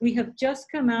Cuba, we have just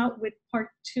come out with part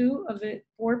 2 of a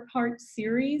 4-part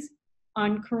series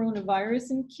on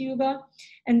coronavirus in Cuba.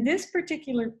 And this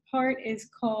particular part is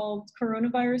called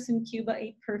Coronavirus in Cuba,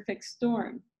 a Perfect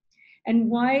Storm.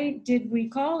 And why did we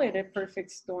call it a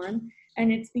perfect storm?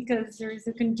 And it's because there is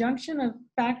a conjunction of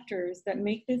factors that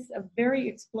make this a very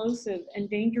explosive and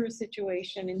dangerous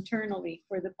situation internally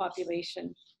for the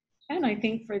population. And I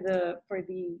think for the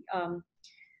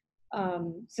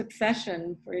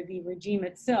succession, for the regime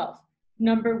itself.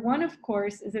 Number one, of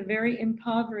course, is a very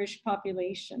impoverished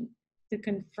population to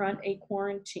confront a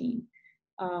quarantine.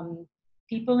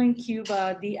 People in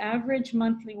Cuba, the average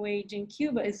monthly wage in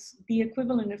Cuba is the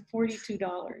equivalent of $42.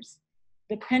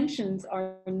 The pensions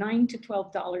are $9 to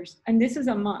 $12, and this is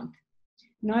a month,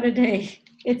 not a day,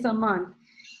 it's a month.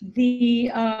 The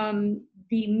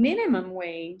minimum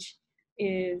wage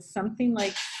is something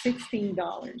like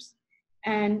 $16.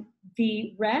 And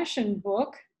the ration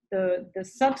book, the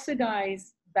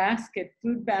subsidized basket,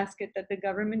 food basket that the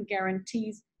government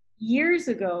guarantees years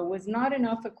ago was not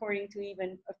enough, according to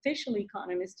even official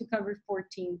economists, to cover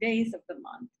 14 days of the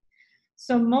month.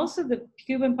 So most of the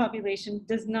Cuban population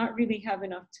does not really have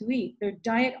enough to eat. Their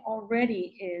diet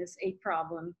already is a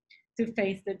problem to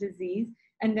face the disease.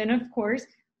 And then, of course,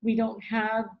 we don't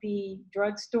have the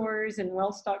drugstores and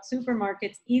well-stocked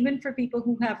supermarkets, even for people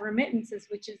who have remittances,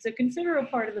 which is a considerable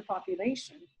part of the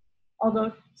population,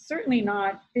 although certainly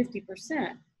not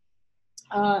 50%.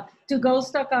 To go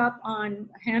stock up on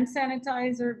hand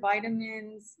sanitizer,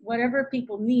 vitamins, whatever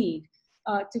people need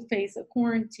to face a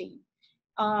quarantine.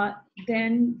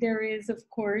 Then there is, of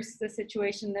course, the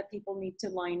situation that people need to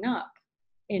line up.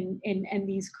 And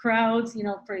these crowds, you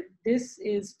know, for this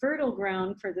is fertile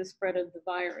ground for the spread of the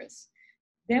virus.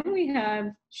 Then we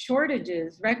have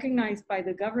shortages recognized by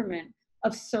the government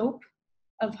of soap,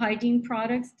 of hygiene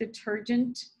products,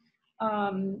 detergent,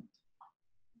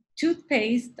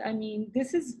 toothpaste. I mean,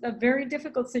 this is a very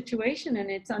difficult situation,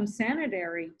 and it's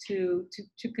unsanitary to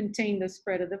contain the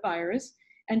spread of the virus.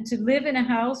 And to live in a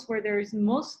house where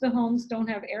most of the homes don't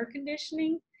have air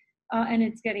conditioning, and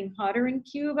it's getting hotter in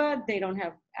Cuba. They don't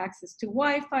have access to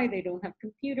Wi-Fi, they don't have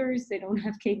computers, they don't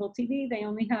have cable TV, they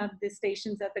only have the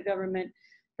stations that the government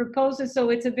proposes. So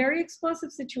it's a very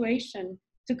explosive situation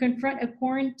to confront a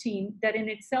quarantine that in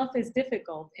itself is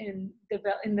difficult in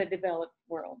the developed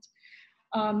world.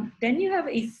 Then you have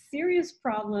a serious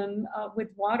problem with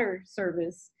water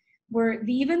service, where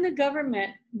even the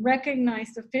government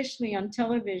recognized officially on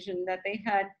television that they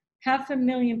had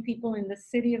 500,000 people in the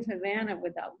city of Havana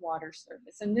without water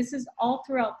service. And this is all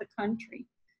throughout the country.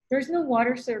 There's no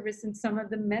water service in some of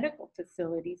the medical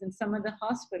facilities and some of the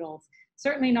hospitals,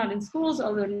 certainly not in schools,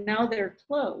 although now they're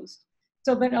closed.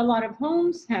 So, but a lot of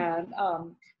homes have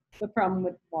the problem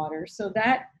with water. So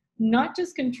that not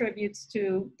just contributes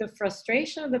to the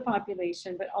frustration of the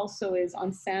population, but also is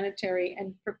unsanitary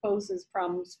and proposes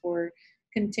problems for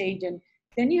contagion.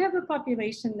 Then you have a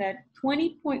population that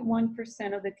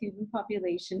 20.1% of the Cuban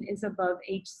population is above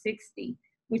age 60,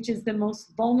 which is the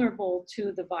most vulnerable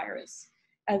to the virus,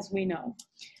 as we know.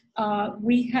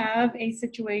 We have a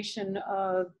situation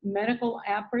of medical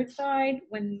apartheid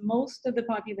when most of the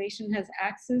population has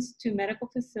access to medical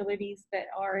facilities that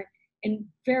are in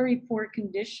very poor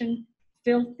condition,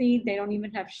 filthy, they don't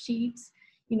even have sheets,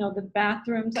 you know, the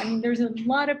bathrooms. I mean, there's a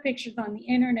lot of pictures on the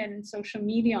internet and social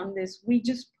media on this. We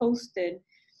just posted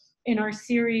in our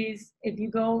series, if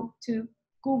you go to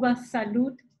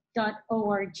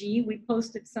cubasalud.org, we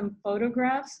posted some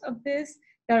photographs of this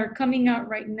that are coming out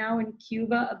right now in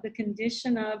Cuba of the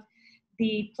condition of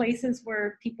the places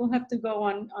where people have to go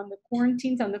on the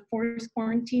quarantines, on the forced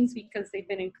quarantines, because they've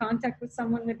been in contact with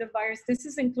someone with the virus. This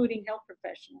is including health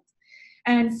professionals.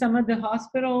 And some of the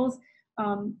hospitals,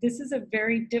 this is a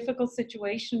very difficult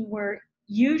situation where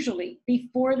usually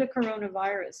before the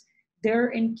coronavirus, there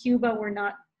in Cuba were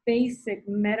not basic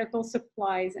medical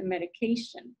supplies and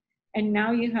medication. And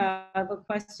now you have a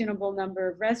questionable number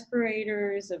of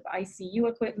respirators, of ICU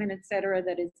equipment, et cetera,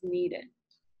 that is needed.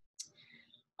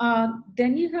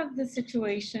 Then you have the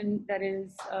situation that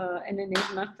is an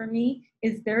enigma for me.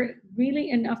 Is there really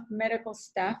enough medical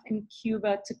staff in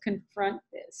Cuba to confront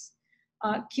this?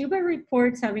 Cuba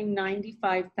reports having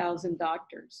 95,000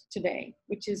 doctors today,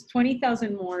 which is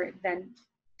 20,000 more than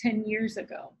 10 years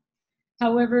ago.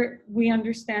 However, we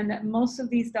understand that most of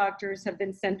these doctors have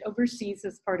been sent overseas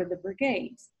as part of the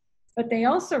brigades, but they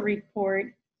also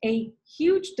report a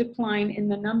huge decline in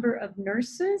the number of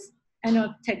nurses and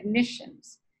of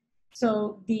technicians.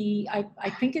 So I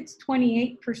think it's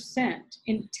 28%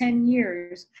 in 10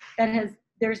 years that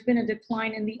there's been a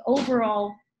decline in the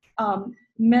overall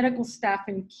medical staff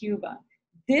in Cuba.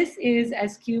 This is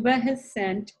as Cuba has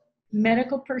sent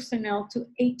medical personnel to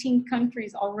 18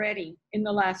 countries already in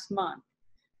the last month.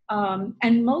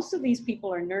 And most of these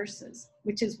people are nurses,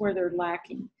 which is where they're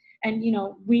lacking. And you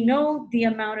know, we know the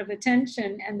amount of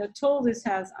attention and the toll this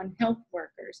has on health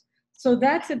workers. So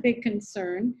that's a big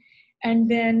concern. And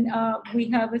then we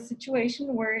have a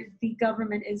situation where the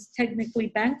government is technically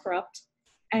bankrupt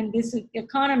and this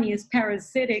economy is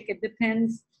parasitic. It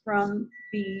depends from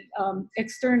the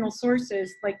external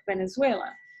sources like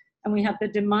Venezuela. And we have the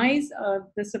demise of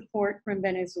the support from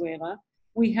Venezuela.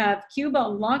 We have Cuba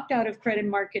locked out of credit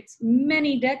markets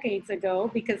many decades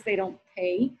ago because they don't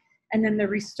pay. And then the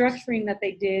restructuring that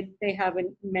they did, they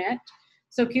haven't met.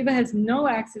 So Cuba has no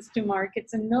access to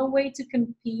markets and no way to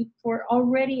compete for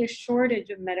already a shortage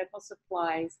of medical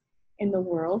supplies in the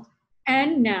world.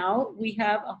 And now we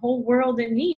have a whole world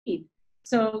in need.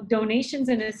 So donations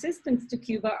and assistance to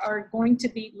Cuba are going to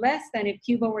be less than if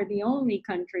Cuba were the only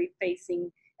country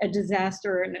facing a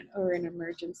disaster or an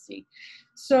emergency.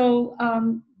 So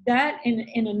that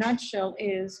in a nutshell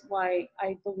is why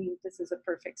I believe this is a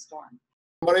perfect storm.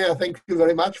 Maria, thank you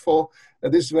very much for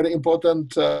this very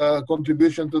important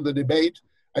contribution to the debate.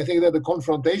 I think that the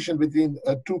confrontation between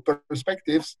two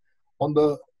perspectives, on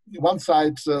the one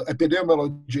side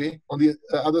epidemiology, on the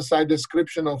other side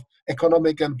description of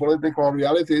economic and political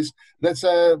realities, that's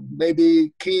a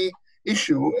maybe key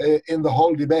issue in the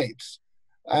whole debate.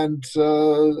 And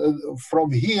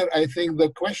from here, I think the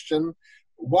question,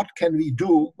 what can we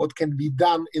do, what can be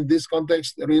done in this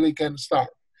context really can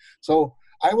start. So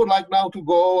I would like now to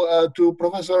go to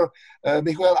Professor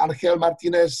Miguel Angel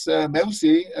Martinez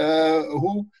Meusi,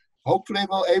 who hopefully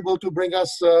will able to bring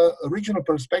us a regional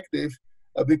perspective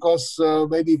because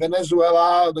maybe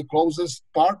Venezuela, the closest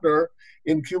partner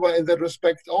in Cuba in that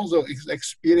respect, also is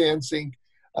experiencing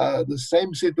the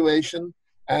same situation,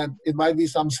 and it might be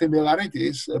some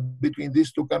similarities between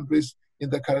these two countries in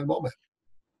the current moment.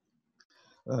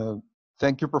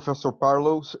 Thank you, Professor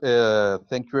Parlos.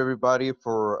 Thank you, everybody,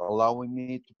 for allowing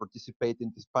me to participate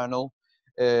in this panel.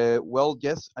 Well,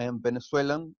 yes, I am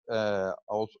Venezuelan,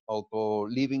 although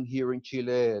living here in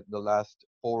Chile the last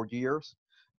 4 years.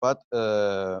 But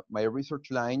my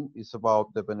research line is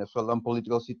about the Venezuelan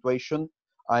political situation.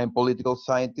 I am political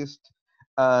scientist,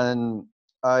 and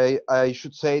I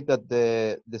should say that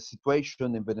the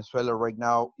situation in Venezuela right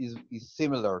now is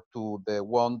similar to the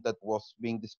one that was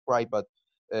being described by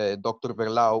Dr.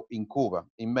 Verlao in Cuba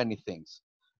in many things.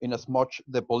 In as much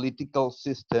the political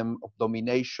system of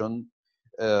domination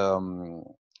um,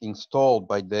 installed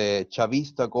by the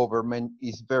Chavista government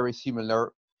is very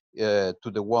similar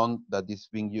to the one that is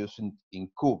being used in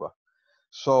Cuba.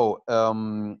 So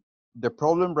the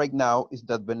problem right now is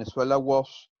that Venezuela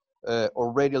was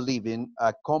already living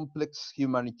a complex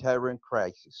humanitarian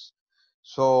crisis.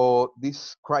 So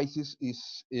this crisis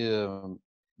is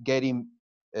getting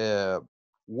uh,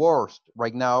 worse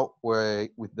right now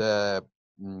with the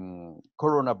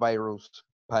coronavirus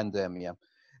pandemic.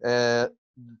 Uh,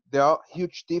 there are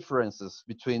huge differences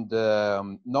between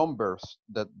the numbers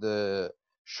that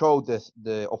show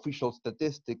the official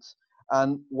statistics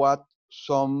and what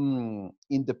some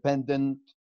independent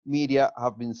media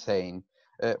have been saying.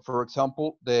 For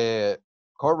example,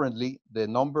 currently the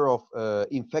number of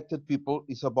infected people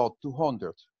is about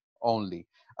 200 only,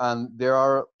 and there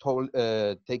are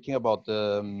taking about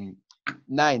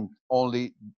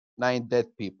only nine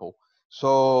dead people.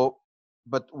 So,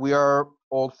 but we are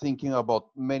all thinking about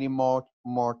many more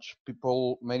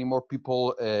people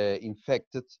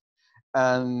infected,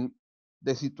 and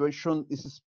the situation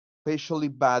is especially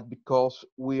bad because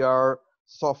we are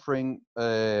suffering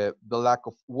the lack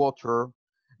of water,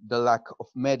 the lack of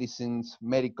medicines,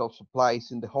 medical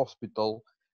supplies in the hospitals.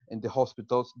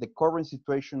 The current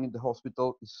situation in the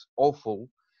hospital is awful.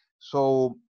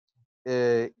 So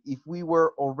if we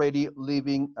were already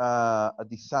living a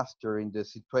disaster in the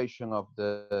situation of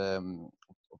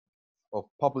of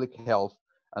public health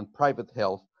and private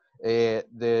health,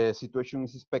 the situation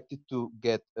is expected to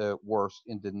get worse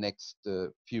in the next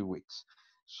few weeks.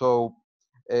 So,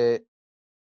 uh,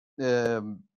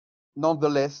 um,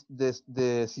 nonetheless,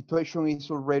 the situation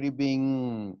is already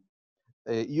being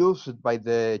used by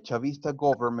the Chavista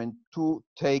government to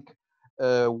take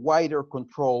wider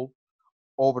control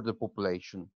over the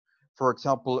population. For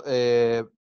example, President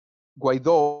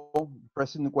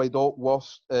Guaido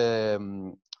was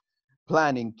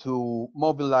planning to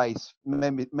mobilize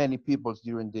many people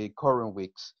during the current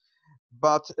weeks.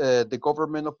 But the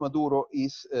government of Maduro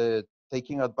is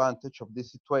taking advantage of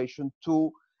this situation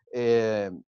to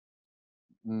um,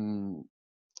 mm,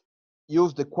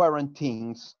 use the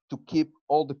quarantines to keep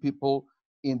all the people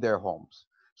in their homes.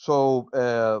 So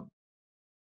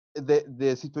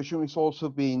the situation is also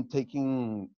being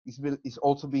is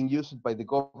also being used by the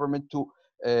government to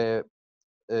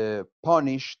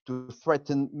punish, to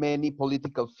threaten many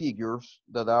political figures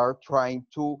that are trying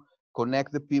to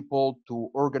connect the people, to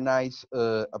organize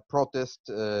a protest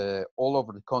all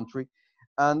over the country.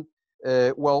 And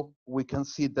well, we can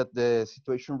see that the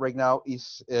situation right now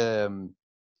is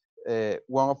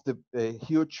one of the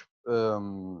huge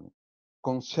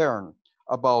concern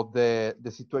about the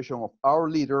situation of our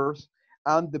leaders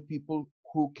and the people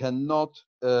who cannot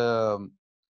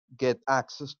get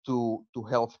access to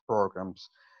health programs.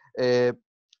 Uh,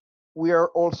 we are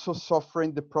also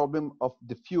suffering the problem of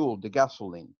the fuel, the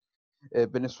gasoline.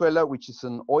 Venezuela, which is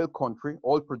an oil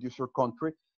producer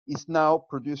country, is now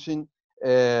producing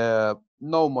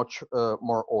no much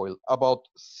more oil. About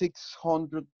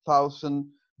 600,000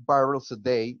 barrels a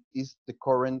day is the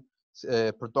current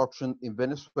production in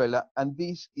Venezuela, and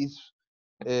this is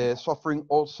suffering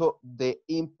also the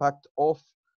impact of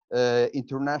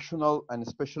international and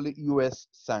especially US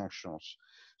sanctions.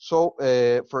 So,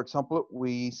 for example,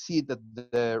 we see that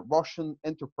the Russian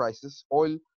enterprises,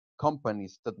 oil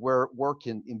companies that were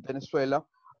working in Venezuela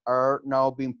are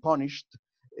now being punished,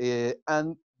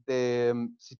 and the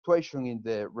situation in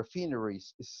the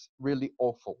refineries is really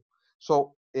awful.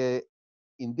 So,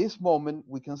 in this moment,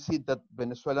 we can see that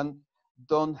Venezuelans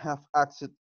don't have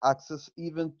access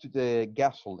even to the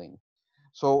gasoline.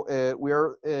 So we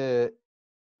are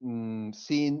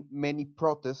seeing many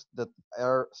protests that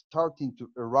are starting to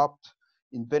erupt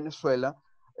in Venezuela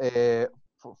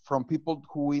from people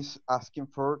who is asking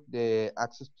for the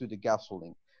access to the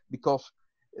gasoline. Because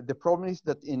the problem is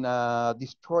that in a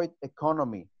destroyed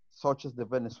economy, such as the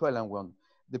Venezuelan one,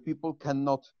 the people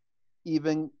cannot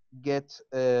even get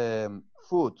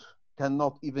food,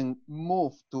 cannot even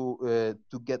move to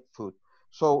get food.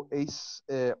 So it's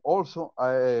also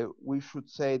we should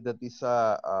say that it's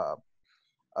a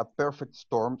perfect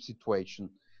storm situation.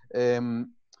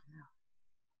 Um,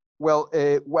 Well,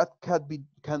 what can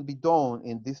be done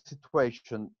in this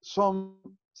situation? Some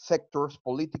sectors,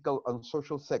 political and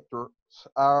social sectors,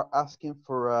 are asking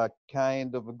for a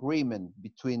kind of agreement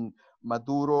between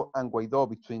Maduro and Guaido,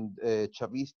 between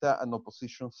Chavista and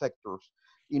opposition sectors,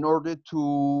 in order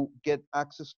to get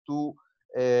access to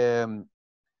um,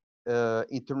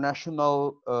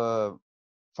 international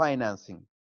financing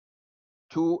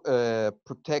to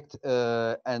protect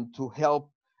and to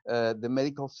help the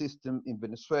medical system in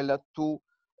Venezuela to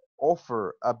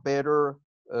offer a better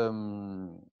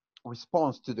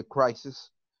response to the crisis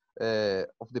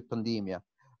of the pandemic.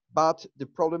 But the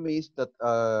problem is that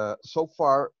so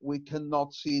far we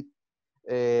cannot see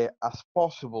as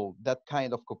possible that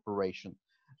kind of cooperation.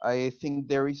 I think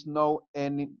there is no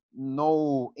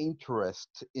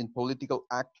interest in political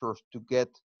actors to get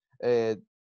uh,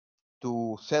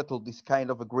 to settle this kind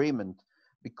of agreement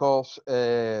because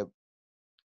uh,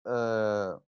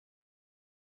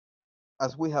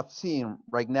 as we have seen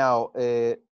right now,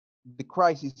 the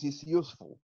crisis is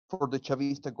useful for the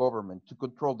Chavista government to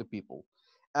control the people.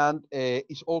 And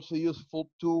it's also useful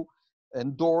to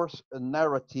endorse a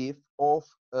narrative of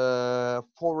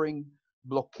foreign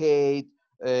blockade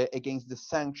against the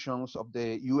sanctions of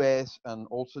the US and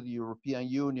also the European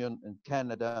Union and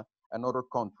Canada and other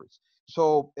countries.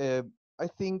 So I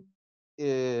think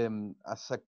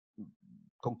as a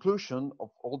conclusion of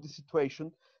all the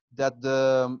situation, that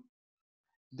the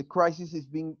crisis is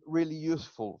being really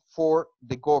useful for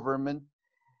the government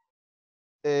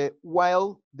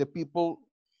while the people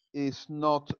is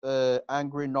not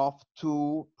angry enough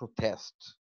to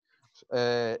protest.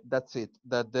 That's it.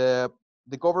 That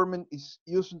the government is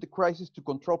using the crisis to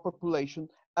control population,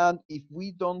 and if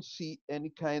we don't see any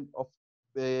kind of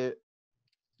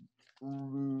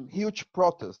huge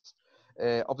protest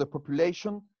of the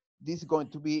population, this is going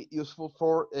to be useful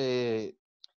for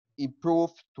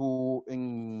improve to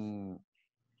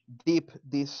deep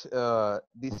this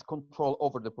control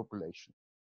over the population.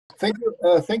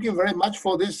 Thank you very much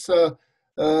for this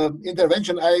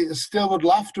intervention. I still would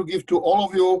love to give to all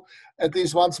of you at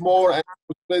least once more an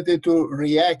opportunity to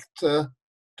react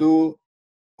to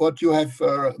what you have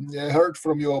heard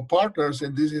from your partners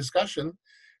in this discussion.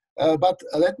 But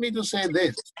let me to say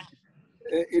this.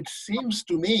 It seems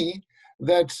to me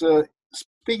that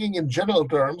speaking in general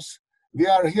terms, we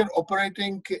are here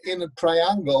operating in a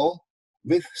triangle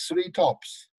with three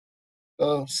tops.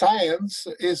 Science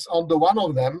is on the one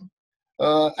of them,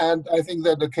 and I think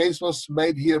that the case was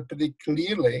made here pretty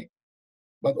clearly.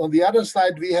 But on the other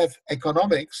side, we have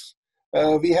economics.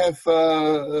 We have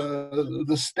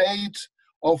the state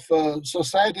of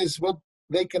societies, what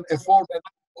they can afford and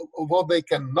what they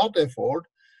cannot afford.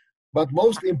 But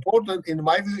most important, in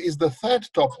my view, is the third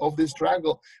top of this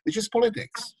triangle, which is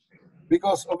politics.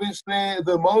 Because obviously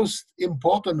the most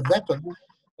important weapon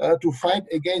to fight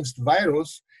against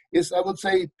virus is, I would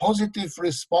say, positive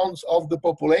response of the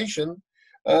population,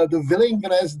 the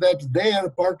willingness that their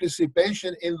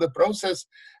participation in the process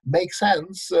makes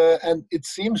sense. And it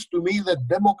seems to me that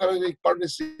democratic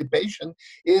participation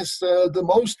is the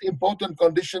most important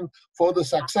condition for the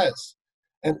success.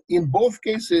 And in both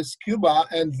cases, Cuba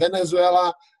and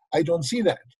Venezuela, I don't see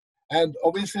that. And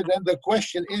obviously then the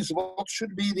question is, what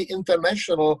should be the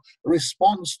international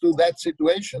response to that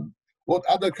situation? What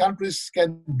other countries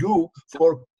can do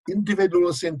for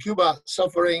individuals in Cuba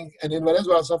suffering and in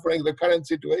Venezuela suffering the current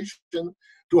situation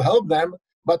to help them,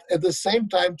 but at the same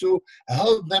time to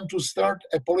help them to start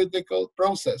a political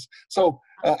process. So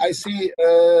I see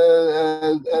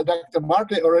Dr.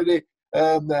 Marte already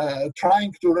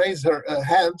trying to raise her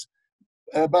hand,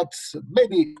 but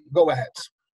maybe go ahead.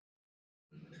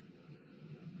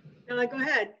 No, go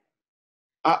ahead.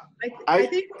 I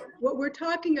think what we're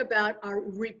talking about are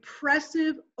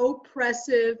repressive,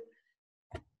 oppressive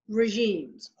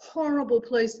regimes, horrible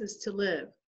places to live.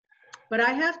 But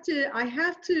I have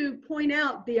to point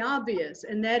out the obvious,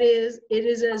 and that is, it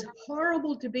is as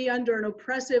horrible to be under an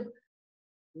oppressive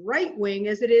right wing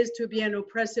as it is to be an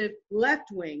oppressive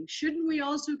left wing. Shouldn't we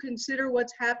also consider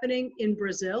what's happening in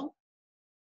Brazil?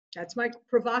 That's my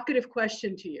provocative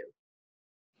question to you.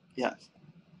 Yes.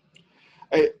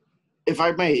 If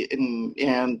I may,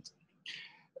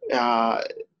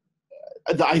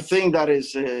 I think that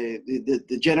is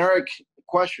the generic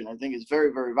question. I think is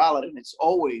very, very valid, and it's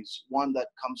always one that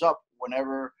comes up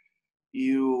whenever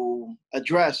you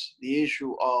address the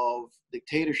issue of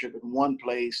dictatorship in one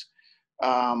place.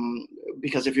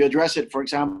 Because if you address it, for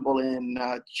example, in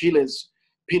Chile's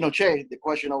Pinochet, the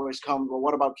question always comes, well,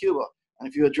 what about Cuba? And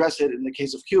if you address it in the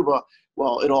case of Cuba,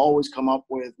 well, it'll always come up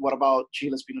with, what about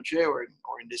Chile's Pinochet, or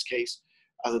in this case,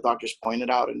 as the doctors pointed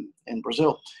out, in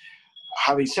Brazil.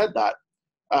 Having said that,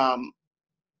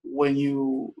 when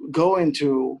you go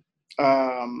into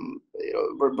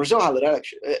Brazil had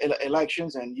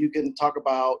elections, and you can talk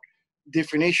about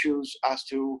different issues as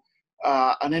to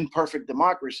an imperfect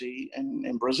democracy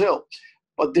in Brazil.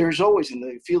 But there's always, in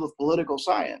the field of political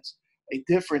science, a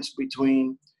difference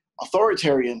between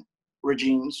authoritarian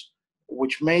regimes,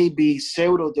 which may be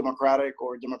pseudo-democratic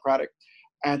or democratic,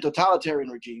 and totalitarian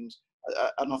regimes.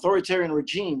 An authoritarian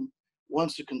regime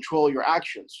wants to control your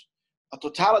actions. A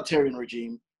totalitarian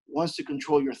regime wants to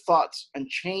control your thoughts and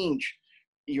change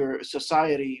your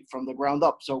society from the ground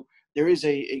up. So there is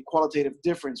a qualitative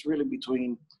difference really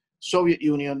between Soviet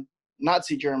Union,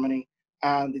 Nazi Germany,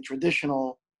 and the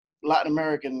traditional Latin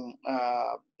American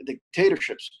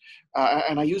dictatorships.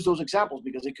 And I use those examples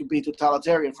because it could be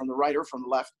totalitarian from the right or from the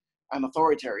left, and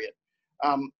authoritarian.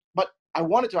 But I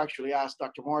wanted to actually ask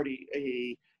Dr. Marty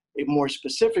a more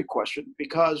specific question,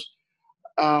 because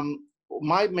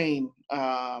my main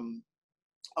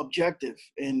objective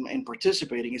in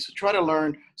participating is to try to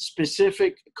learn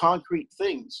specific, concrete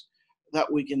things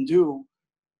that we can do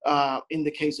in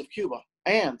the case of Cuba.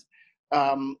 And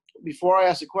before I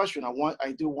ask a question,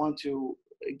 I do want to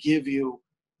give you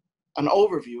an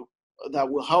overview that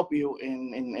will help you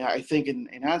in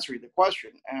answering the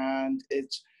question. And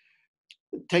it's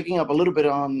taking up a little bit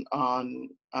on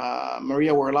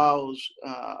Maria Werlau's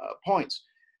points.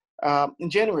 In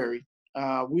January,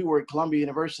 we were at Columbia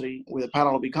University with a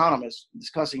panel of economists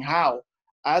discussing how,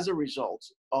 as a result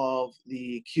of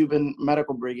the Cuban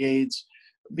medical brigades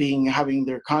having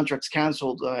their contracts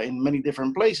canceled in many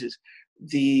different places,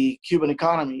 the Cuban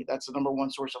economy, that's the number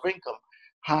one source of income,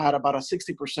 had about a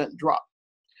 60% drop.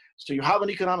 So you have an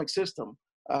economic system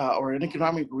or an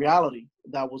economic reality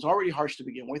that was already harsh to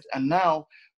begin with, and now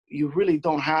you really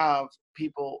don't have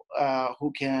people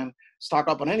who can stock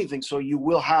up on anything, so you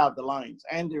will have the lines,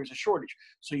 and there's a shortage,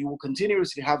 so you will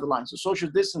continuously have the lines. So social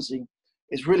distancing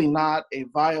is really not a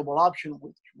viable option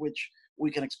with which we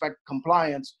can expect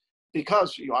compliance,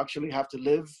 because you actually have to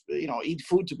live, eat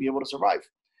food to be able to survive.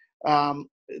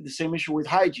 The same issue with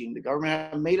hygiene. The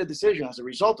government had made a decision as a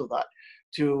result of that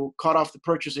to cut off the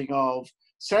purchasing of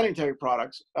sanitary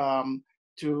products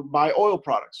to buy oil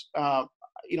products,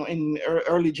 in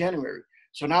early January.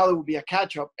 So now there will be a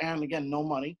catch up, and again, no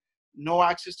money, no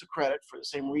access to credit for the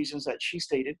same reasons that she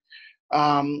stated.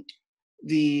 When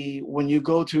you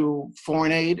go to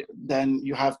foreign aid, then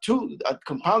you have a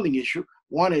compounding issue.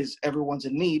 One is everyone's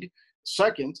in need.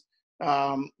 Second,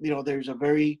 there's a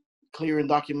very clear and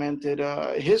documented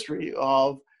history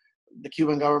of the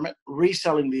Cuban government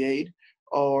reselling the aid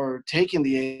or taking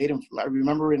the aid. And I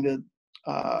remember in the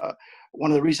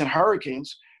one of the recent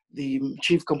hurricanes, the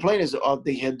chief complaint is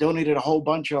they had donated a whole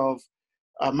bunch of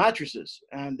mattresses,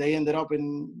 and they ended up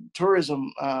in tourist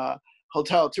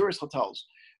hotels.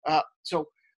 So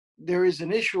there is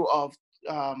an issue of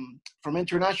from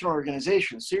international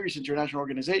organizations, serious international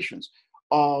organizations,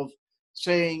 of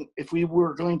saying, if we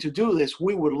were going to do this,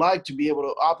 we would like to be able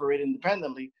to operate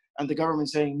independently, and the government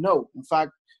saying no. In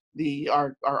fact,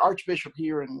 our archbishop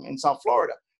here in South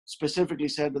Florida specifically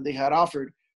said that they had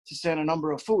offered to send a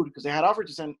number of food, because they had offered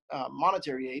to send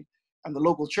monetary aid, and the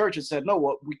local church had said,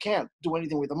 no, we can't do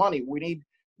anything with the money. We need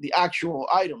the actual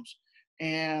items.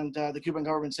 And the Cuban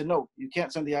government said, no, you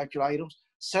can't send the actual items.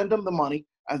 Send them the money,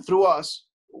 and through us,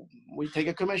 we take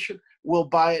a commission, we'll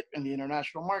buy it in the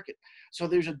international market. So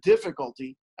there's a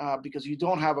difficulty because you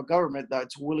don't have a government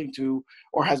that's willing to,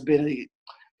 or has been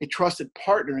a trusted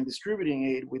partner in distributing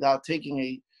aid without taking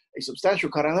a substantial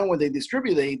cut. And then when they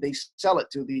distribute aid, they sell it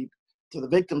to the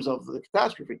victims of the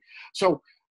catastrophe. So,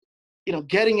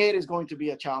 getting aid is going to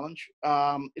be a challenge.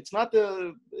 It's not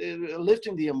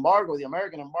lifting the embargo, the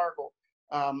American embargo,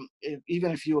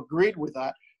 even if you agreed with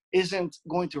that, isn't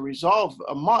going to resolve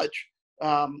much,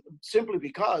 simply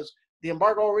because the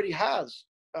embargo already has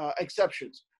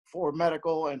exceptions for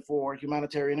medical and for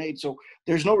humanitarian aid. So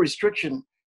there's no restriction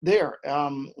there,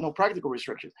 no practical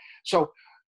restriction. So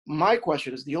my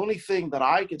question is, the only thing that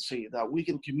I could see that we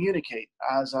can communicate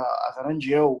as an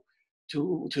NGO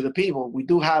to the people, we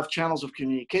do have channels of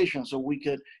communication, so we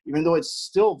could, even though it's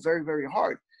still very, very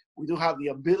hard, we do have the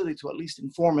ability to at least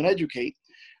inform and educate,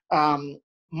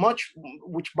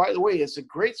 which, by the way, is a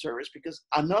great service, because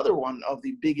another one of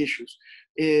the big issues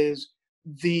is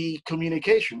the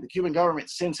communication. The Cuban government,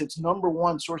 since its number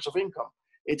one source of income,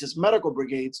 it's its medical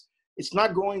brigades, it's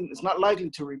not likely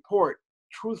to report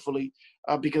truthfully,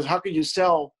 because how could you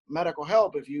sell medical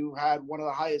help if you had one of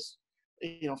the highest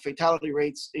fatality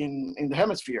rates in the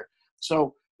hemisphere?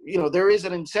 So there is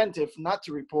an incentive not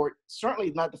to report,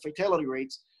 certainly not the fatality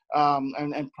rates,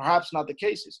 and perhaps not the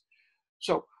cases.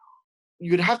 So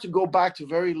you'd have to go back to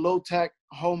very low-tech,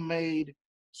 homemade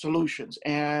solutions.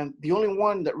 And the only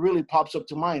one that really pops up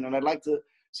to mind, and I'd like to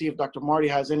see if Dr. Marty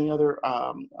has any other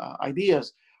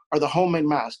ideas, are the homemade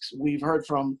masks. We've heard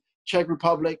from Czech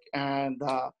Republic and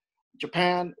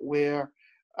Japan, where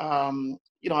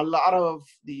you know, a lot of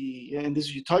the, and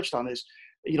this you touched on this,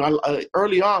 you know,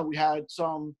 early on we had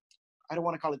some, I don't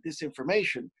want to call it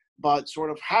disinformation, but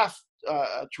sort of half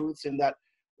truths in that,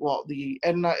 well, the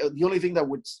only thing that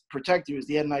would protect you is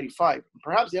the N95.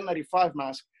 Perhaps the N95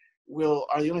 mask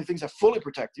are the only things that fully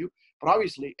protect you, but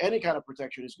obviously any kind of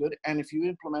protection is good. And if you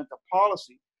implement a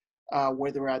policy,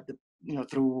 whether at the, you know,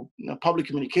 through public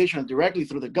communication or directly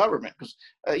through the government, because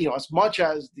you know, as much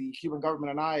as the Cuban government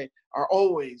and I are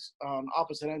always on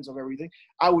opposite ends of everything,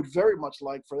 I would very much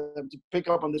like for them to pick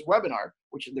up on this webinar,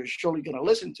 which they're surely going to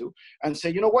listen to, and say,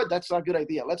 you know what, that's not a good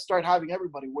idea. Let's start having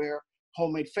everybody wear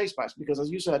homemade face masks, because as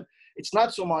you said, it's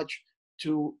not so much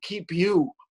to keep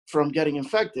you from getting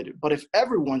infected, but if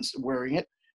everyone's wearing it,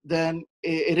 then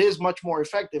it is much more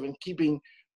effective in keeping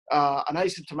an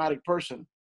asymptomatic person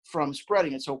from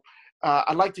spreading it. So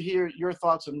I'd like to hear your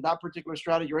thoughts on that particular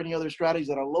strategy or any other strategies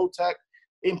that are low-tech,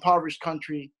 impoverished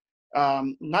country,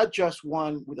 not just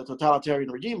one with a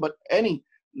totalitarian regime, but any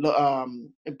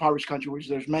impoverished country, which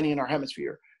there's many in our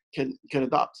hemisphere, can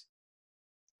adopt.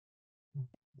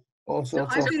 Also,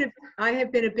 I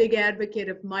have been a big advocate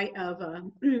of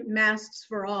masks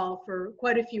for all for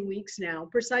quite a few weeks now,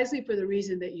 precisely for the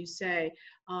reason that you say.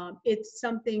 It's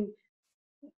something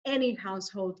any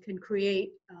household can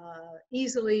create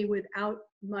easily without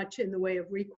much in the way of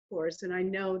recourse. And I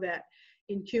know that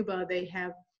in Cuba, they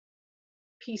have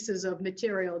pieces of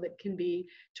material that can be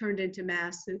turned into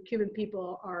masks. The Cuban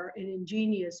people are an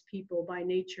ingenious people by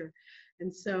nature.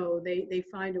 And so they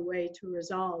find a way to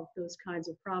resolve those kinds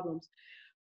of problems.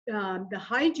 The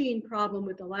hygiene problem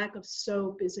with the lack of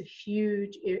soap is a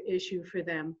huge issue for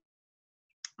them,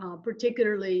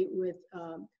 particularly with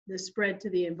the spread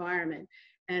to the environment.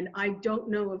 And I don't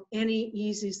know of any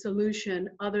easy solution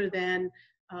other than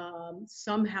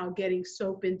somehow getting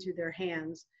soap into their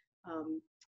hands.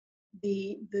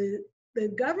 The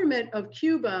government of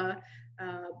Cuba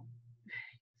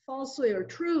falsely or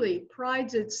truly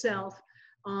prides itself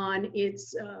on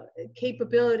its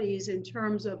capabilities in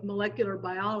terms of molecular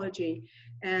biology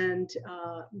and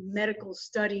medical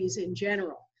studies in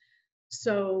general.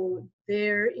 So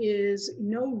there is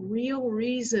no real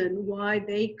reason why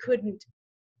they couldn't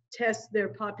test their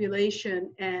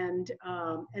population and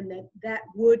that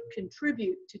would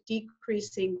contribute to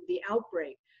decreasing the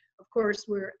outbreak. Of course,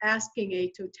 we're asking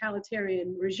a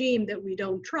totalitarian regime that we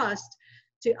don't trust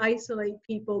to isolate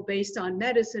people based on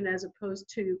medicine as opposed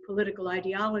to political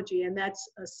ideology, and that's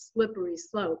a slippery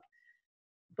slope.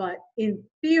 But in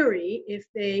theory, if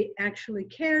they actually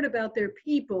cared about their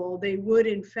people, they would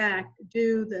in fact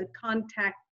do the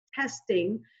contact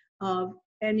testing of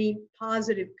any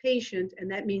positive patient,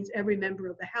 and that means every member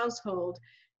of the household,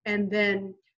 and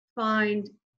then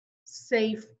find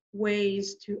safe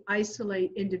ways to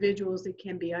isolate individuals that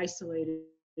can be isolated.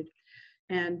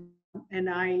 And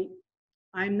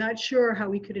I'm not sure how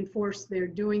we could enforce their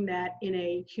doing that in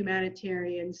a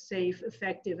humanitarian, safe,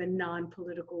 effective, and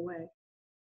non-political way.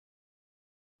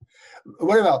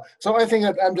 Very well. So I think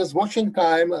that I'm just watching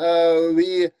time.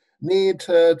 We need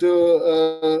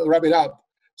to wrap it up.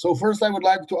 So first I would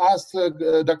like to ask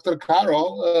Dr.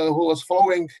 Caro, who was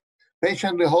following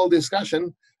patiently the whole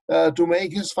discussion, to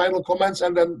make his final comments,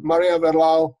 and then Maria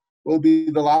Verlau will be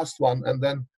the last one, and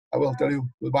then I will tell you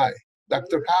goodbye.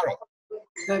 Dr. Caro.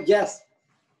 Yes.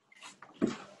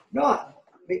 No,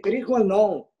 it is well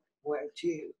known what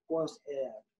she was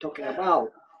talking about,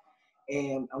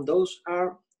 and those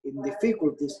are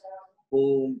difficulties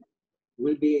who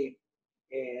will be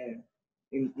in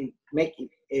making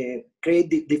create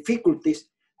the difficulties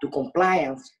to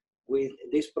compliance with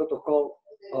this protocol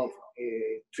of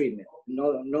treatment.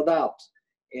 No doubt.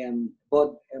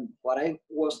 But what I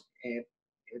was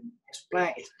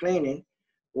explaining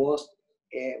was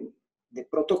the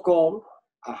protocol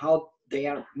and how they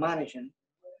are managing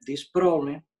this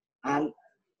problem, and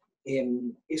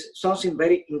it's something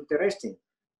very interesting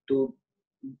to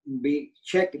be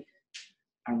checked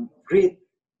and read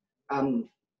and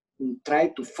try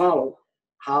to follow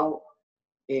how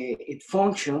it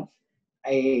functions.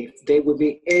 They will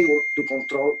be able to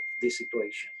control the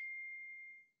situation.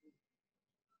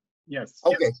 Yes.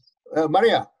 Okay,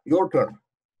 Maria, your turn.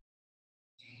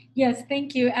 Yes,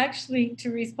 thank you. Actually,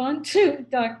 to respond to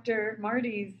Dr.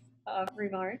 Marty's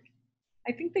remark,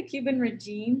 I think the Cuban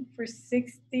regime for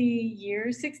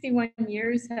 61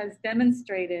 years has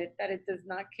demonstrated that it does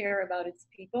not care about its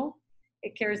people.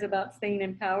 It cares about staying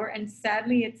in power. And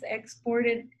sadly, it's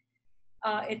exported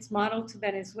its model to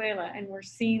Venezuela, and we're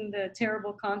seeing the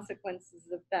terrible consequences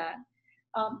of that.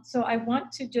 So I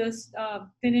want to just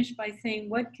finish by saying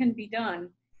what can be done.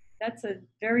 That's a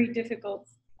very difficult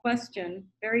question,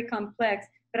 very complex,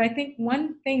 but I think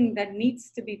one thing that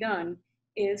needs to be done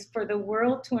is for the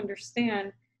world to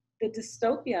understand the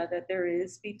dystopia that there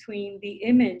is between the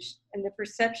image and the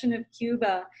perception of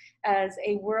Cuba as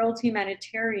a world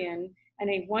humanitarian and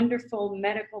a wonderful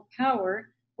medical power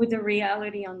with the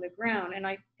reality on the ground. And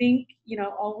I think, you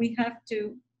know, all we have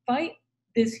to fight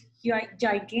this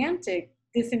gigantic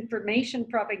disinformation,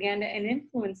 propaganda, and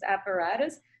influence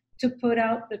apparatus to put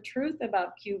out the truth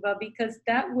about Cuba, because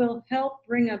that will help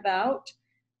bring about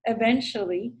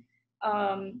eventually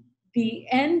the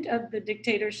end of the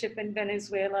dictatorship in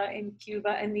Venezuela, in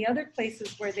Cuba, and the other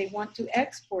places where they want to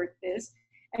export this.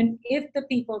 And if the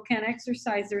people can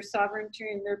exercise their sovereignty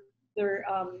and their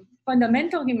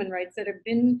fundamental human rights that have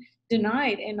been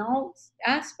denied in all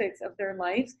aspects of their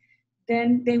lives,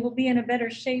 then they will be in a better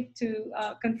shape to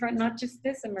confront not just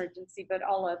this emergency, but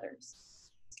all others,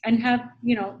 and have,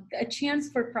 you know, a chance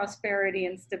for prosperity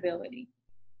and stability.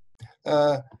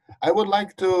 I would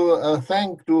like to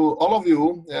thank to all of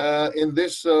you in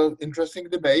this interesting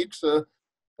debate.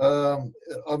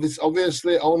 It's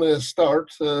obviously only a start.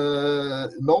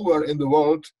 Nowhere in the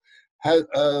world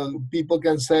people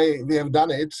can say we have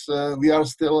done it. We are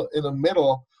still in the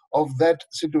middle of that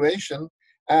situation.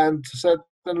 And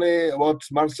certainly what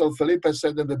Marcel Felipe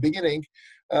said in the beginning,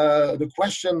 the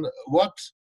question, what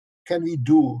can we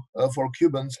do for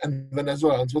Cubans and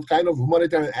Venezuelans? What kind of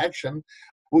humanitarian action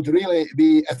would really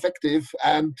be effective,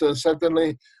 and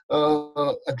certainly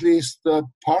at least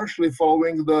partially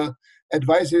following the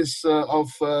advices of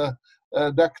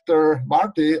Dr.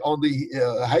 Marty on the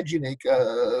hygienic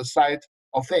side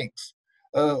of things.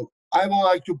 I would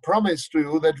like to promise to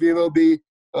you that we will be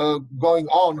going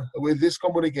on with these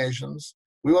communications.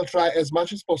 We will try as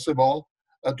much as possible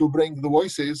to bring the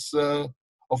voices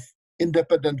of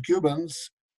independent Cubans,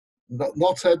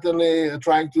 not certainly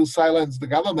trying to silence the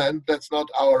government, that's not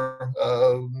our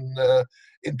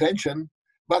intention,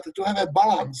 but to have a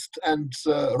balanced and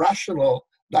rational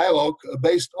dialogue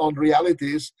based on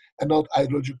realities and not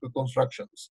ideological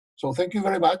constructions. So thank you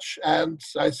very much. And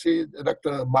I see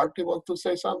Dr. Marty wants to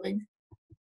say something.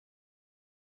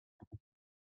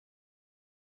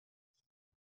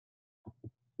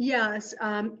 Yes,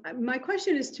 my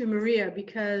question is to Maria,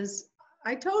 because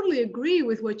I totally agree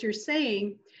with what you're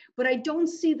saying, but I don't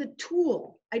see the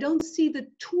tool. I don't see the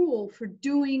tool for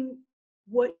doing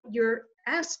what you're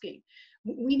asking.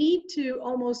 We need to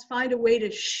almost find a way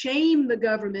to shame the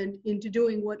government into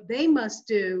doing what they must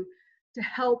do to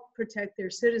help protect their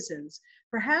citizens.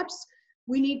 Perhaps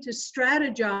we need to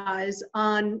strategize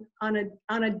on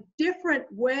a different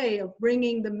way of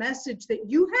bringing the message that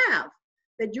you have,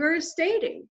 that you're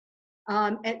stating,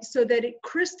 and so that it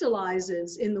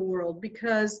crystallizes in the world,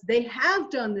 because they have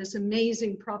done this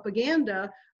amazing propaganda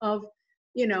of,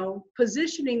 you know,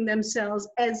 positioning themselves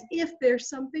as if they're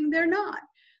something they're not.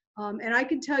 And I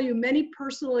can tell you many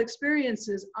personal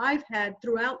experiences I've had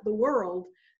throughout the world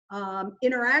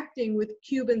interacting with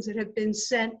Cubans that have been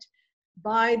sent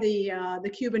by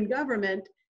the Cuban government,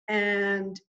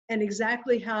 and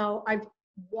exactly how I've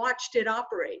watched it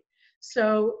operate.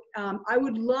 So I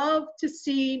would love to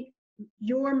see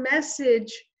your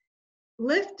message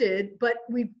lifted, but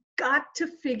we've got to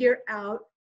figure out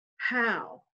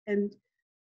how. And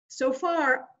so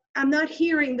far, I'm not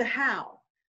hearing the how.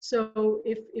 So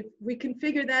if we can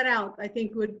figure that out, I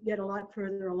think we'd get a lot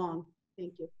further along.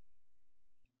 Thank you.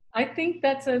 I think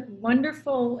that's a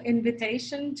wonderful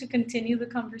invitation to continue the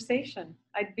conversation.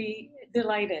 I'd be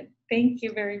delighted. Thank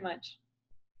you very much.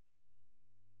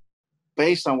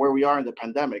 Based on where we are in the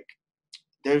pandemic,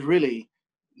 there's really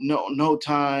no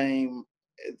time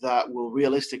that will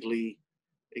realistically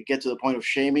get to the point of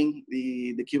shaming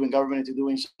the Cuban government into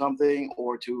doing something,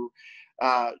 or to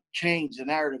change the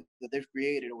narrative that they've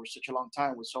created over such a long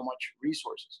time with so much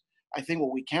resources. I think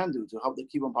what we can do to help the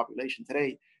Cuban population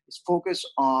today is focus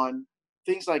on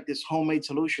things like this homemade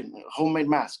solution, homemade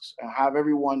masks, and have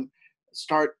everyone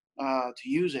start to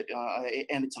use it.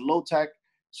 And it's a low-tech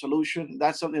solution.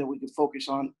 That's something that we can focus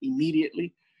on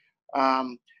immediately.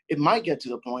 It might get to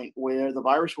the point where the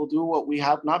virus will do what we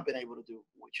have not been able to do,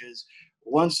 which is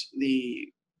once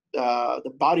the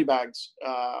body bags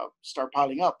start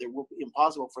piling up, it will be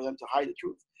impossible for them to hide the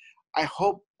truth.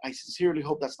 I sincerely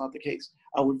hope that's not the case.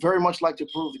 I would very much like to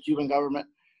prove the Cuban government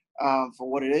for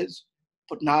what it is,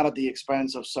 but not at the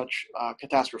expense of such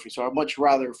catastrophe. So I'd much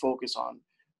rather focus on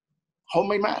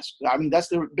homemade masks. I mean, that's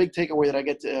the big takeaway that I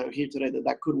get to hear today,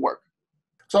 that could work.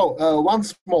 So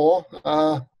once more,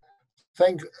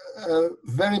 thank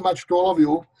very much to all of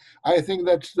you. I think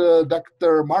that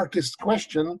Dr. Marty's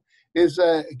question is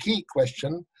a key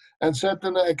question, and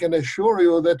certainly I can assure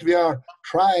you that we are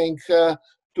trying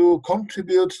to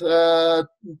contribute to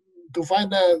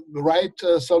find the right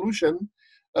solution.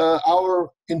 Our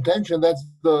intention, that's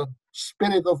the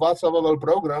spirit of Václav Havel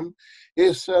program,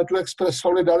 is to express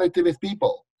solidarity with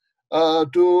people,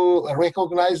 to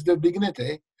recognize their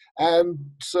dignity. And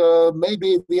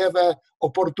maybe we have an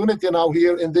opportunity now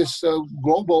here in this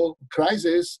global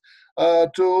crisis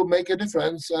to make a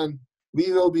difference. And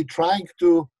we will be trying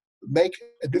to make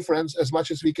a difference as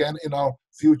much as we can in our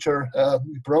future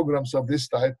programs of this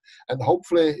type. And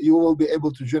hopefully you will be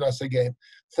able to join us again.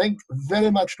 Thank very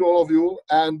much to all of you.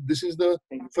 And this is the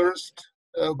first,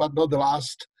 but not the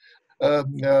last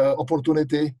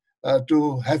opportunity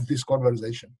to have this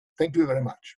conversation. Thank you very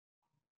much.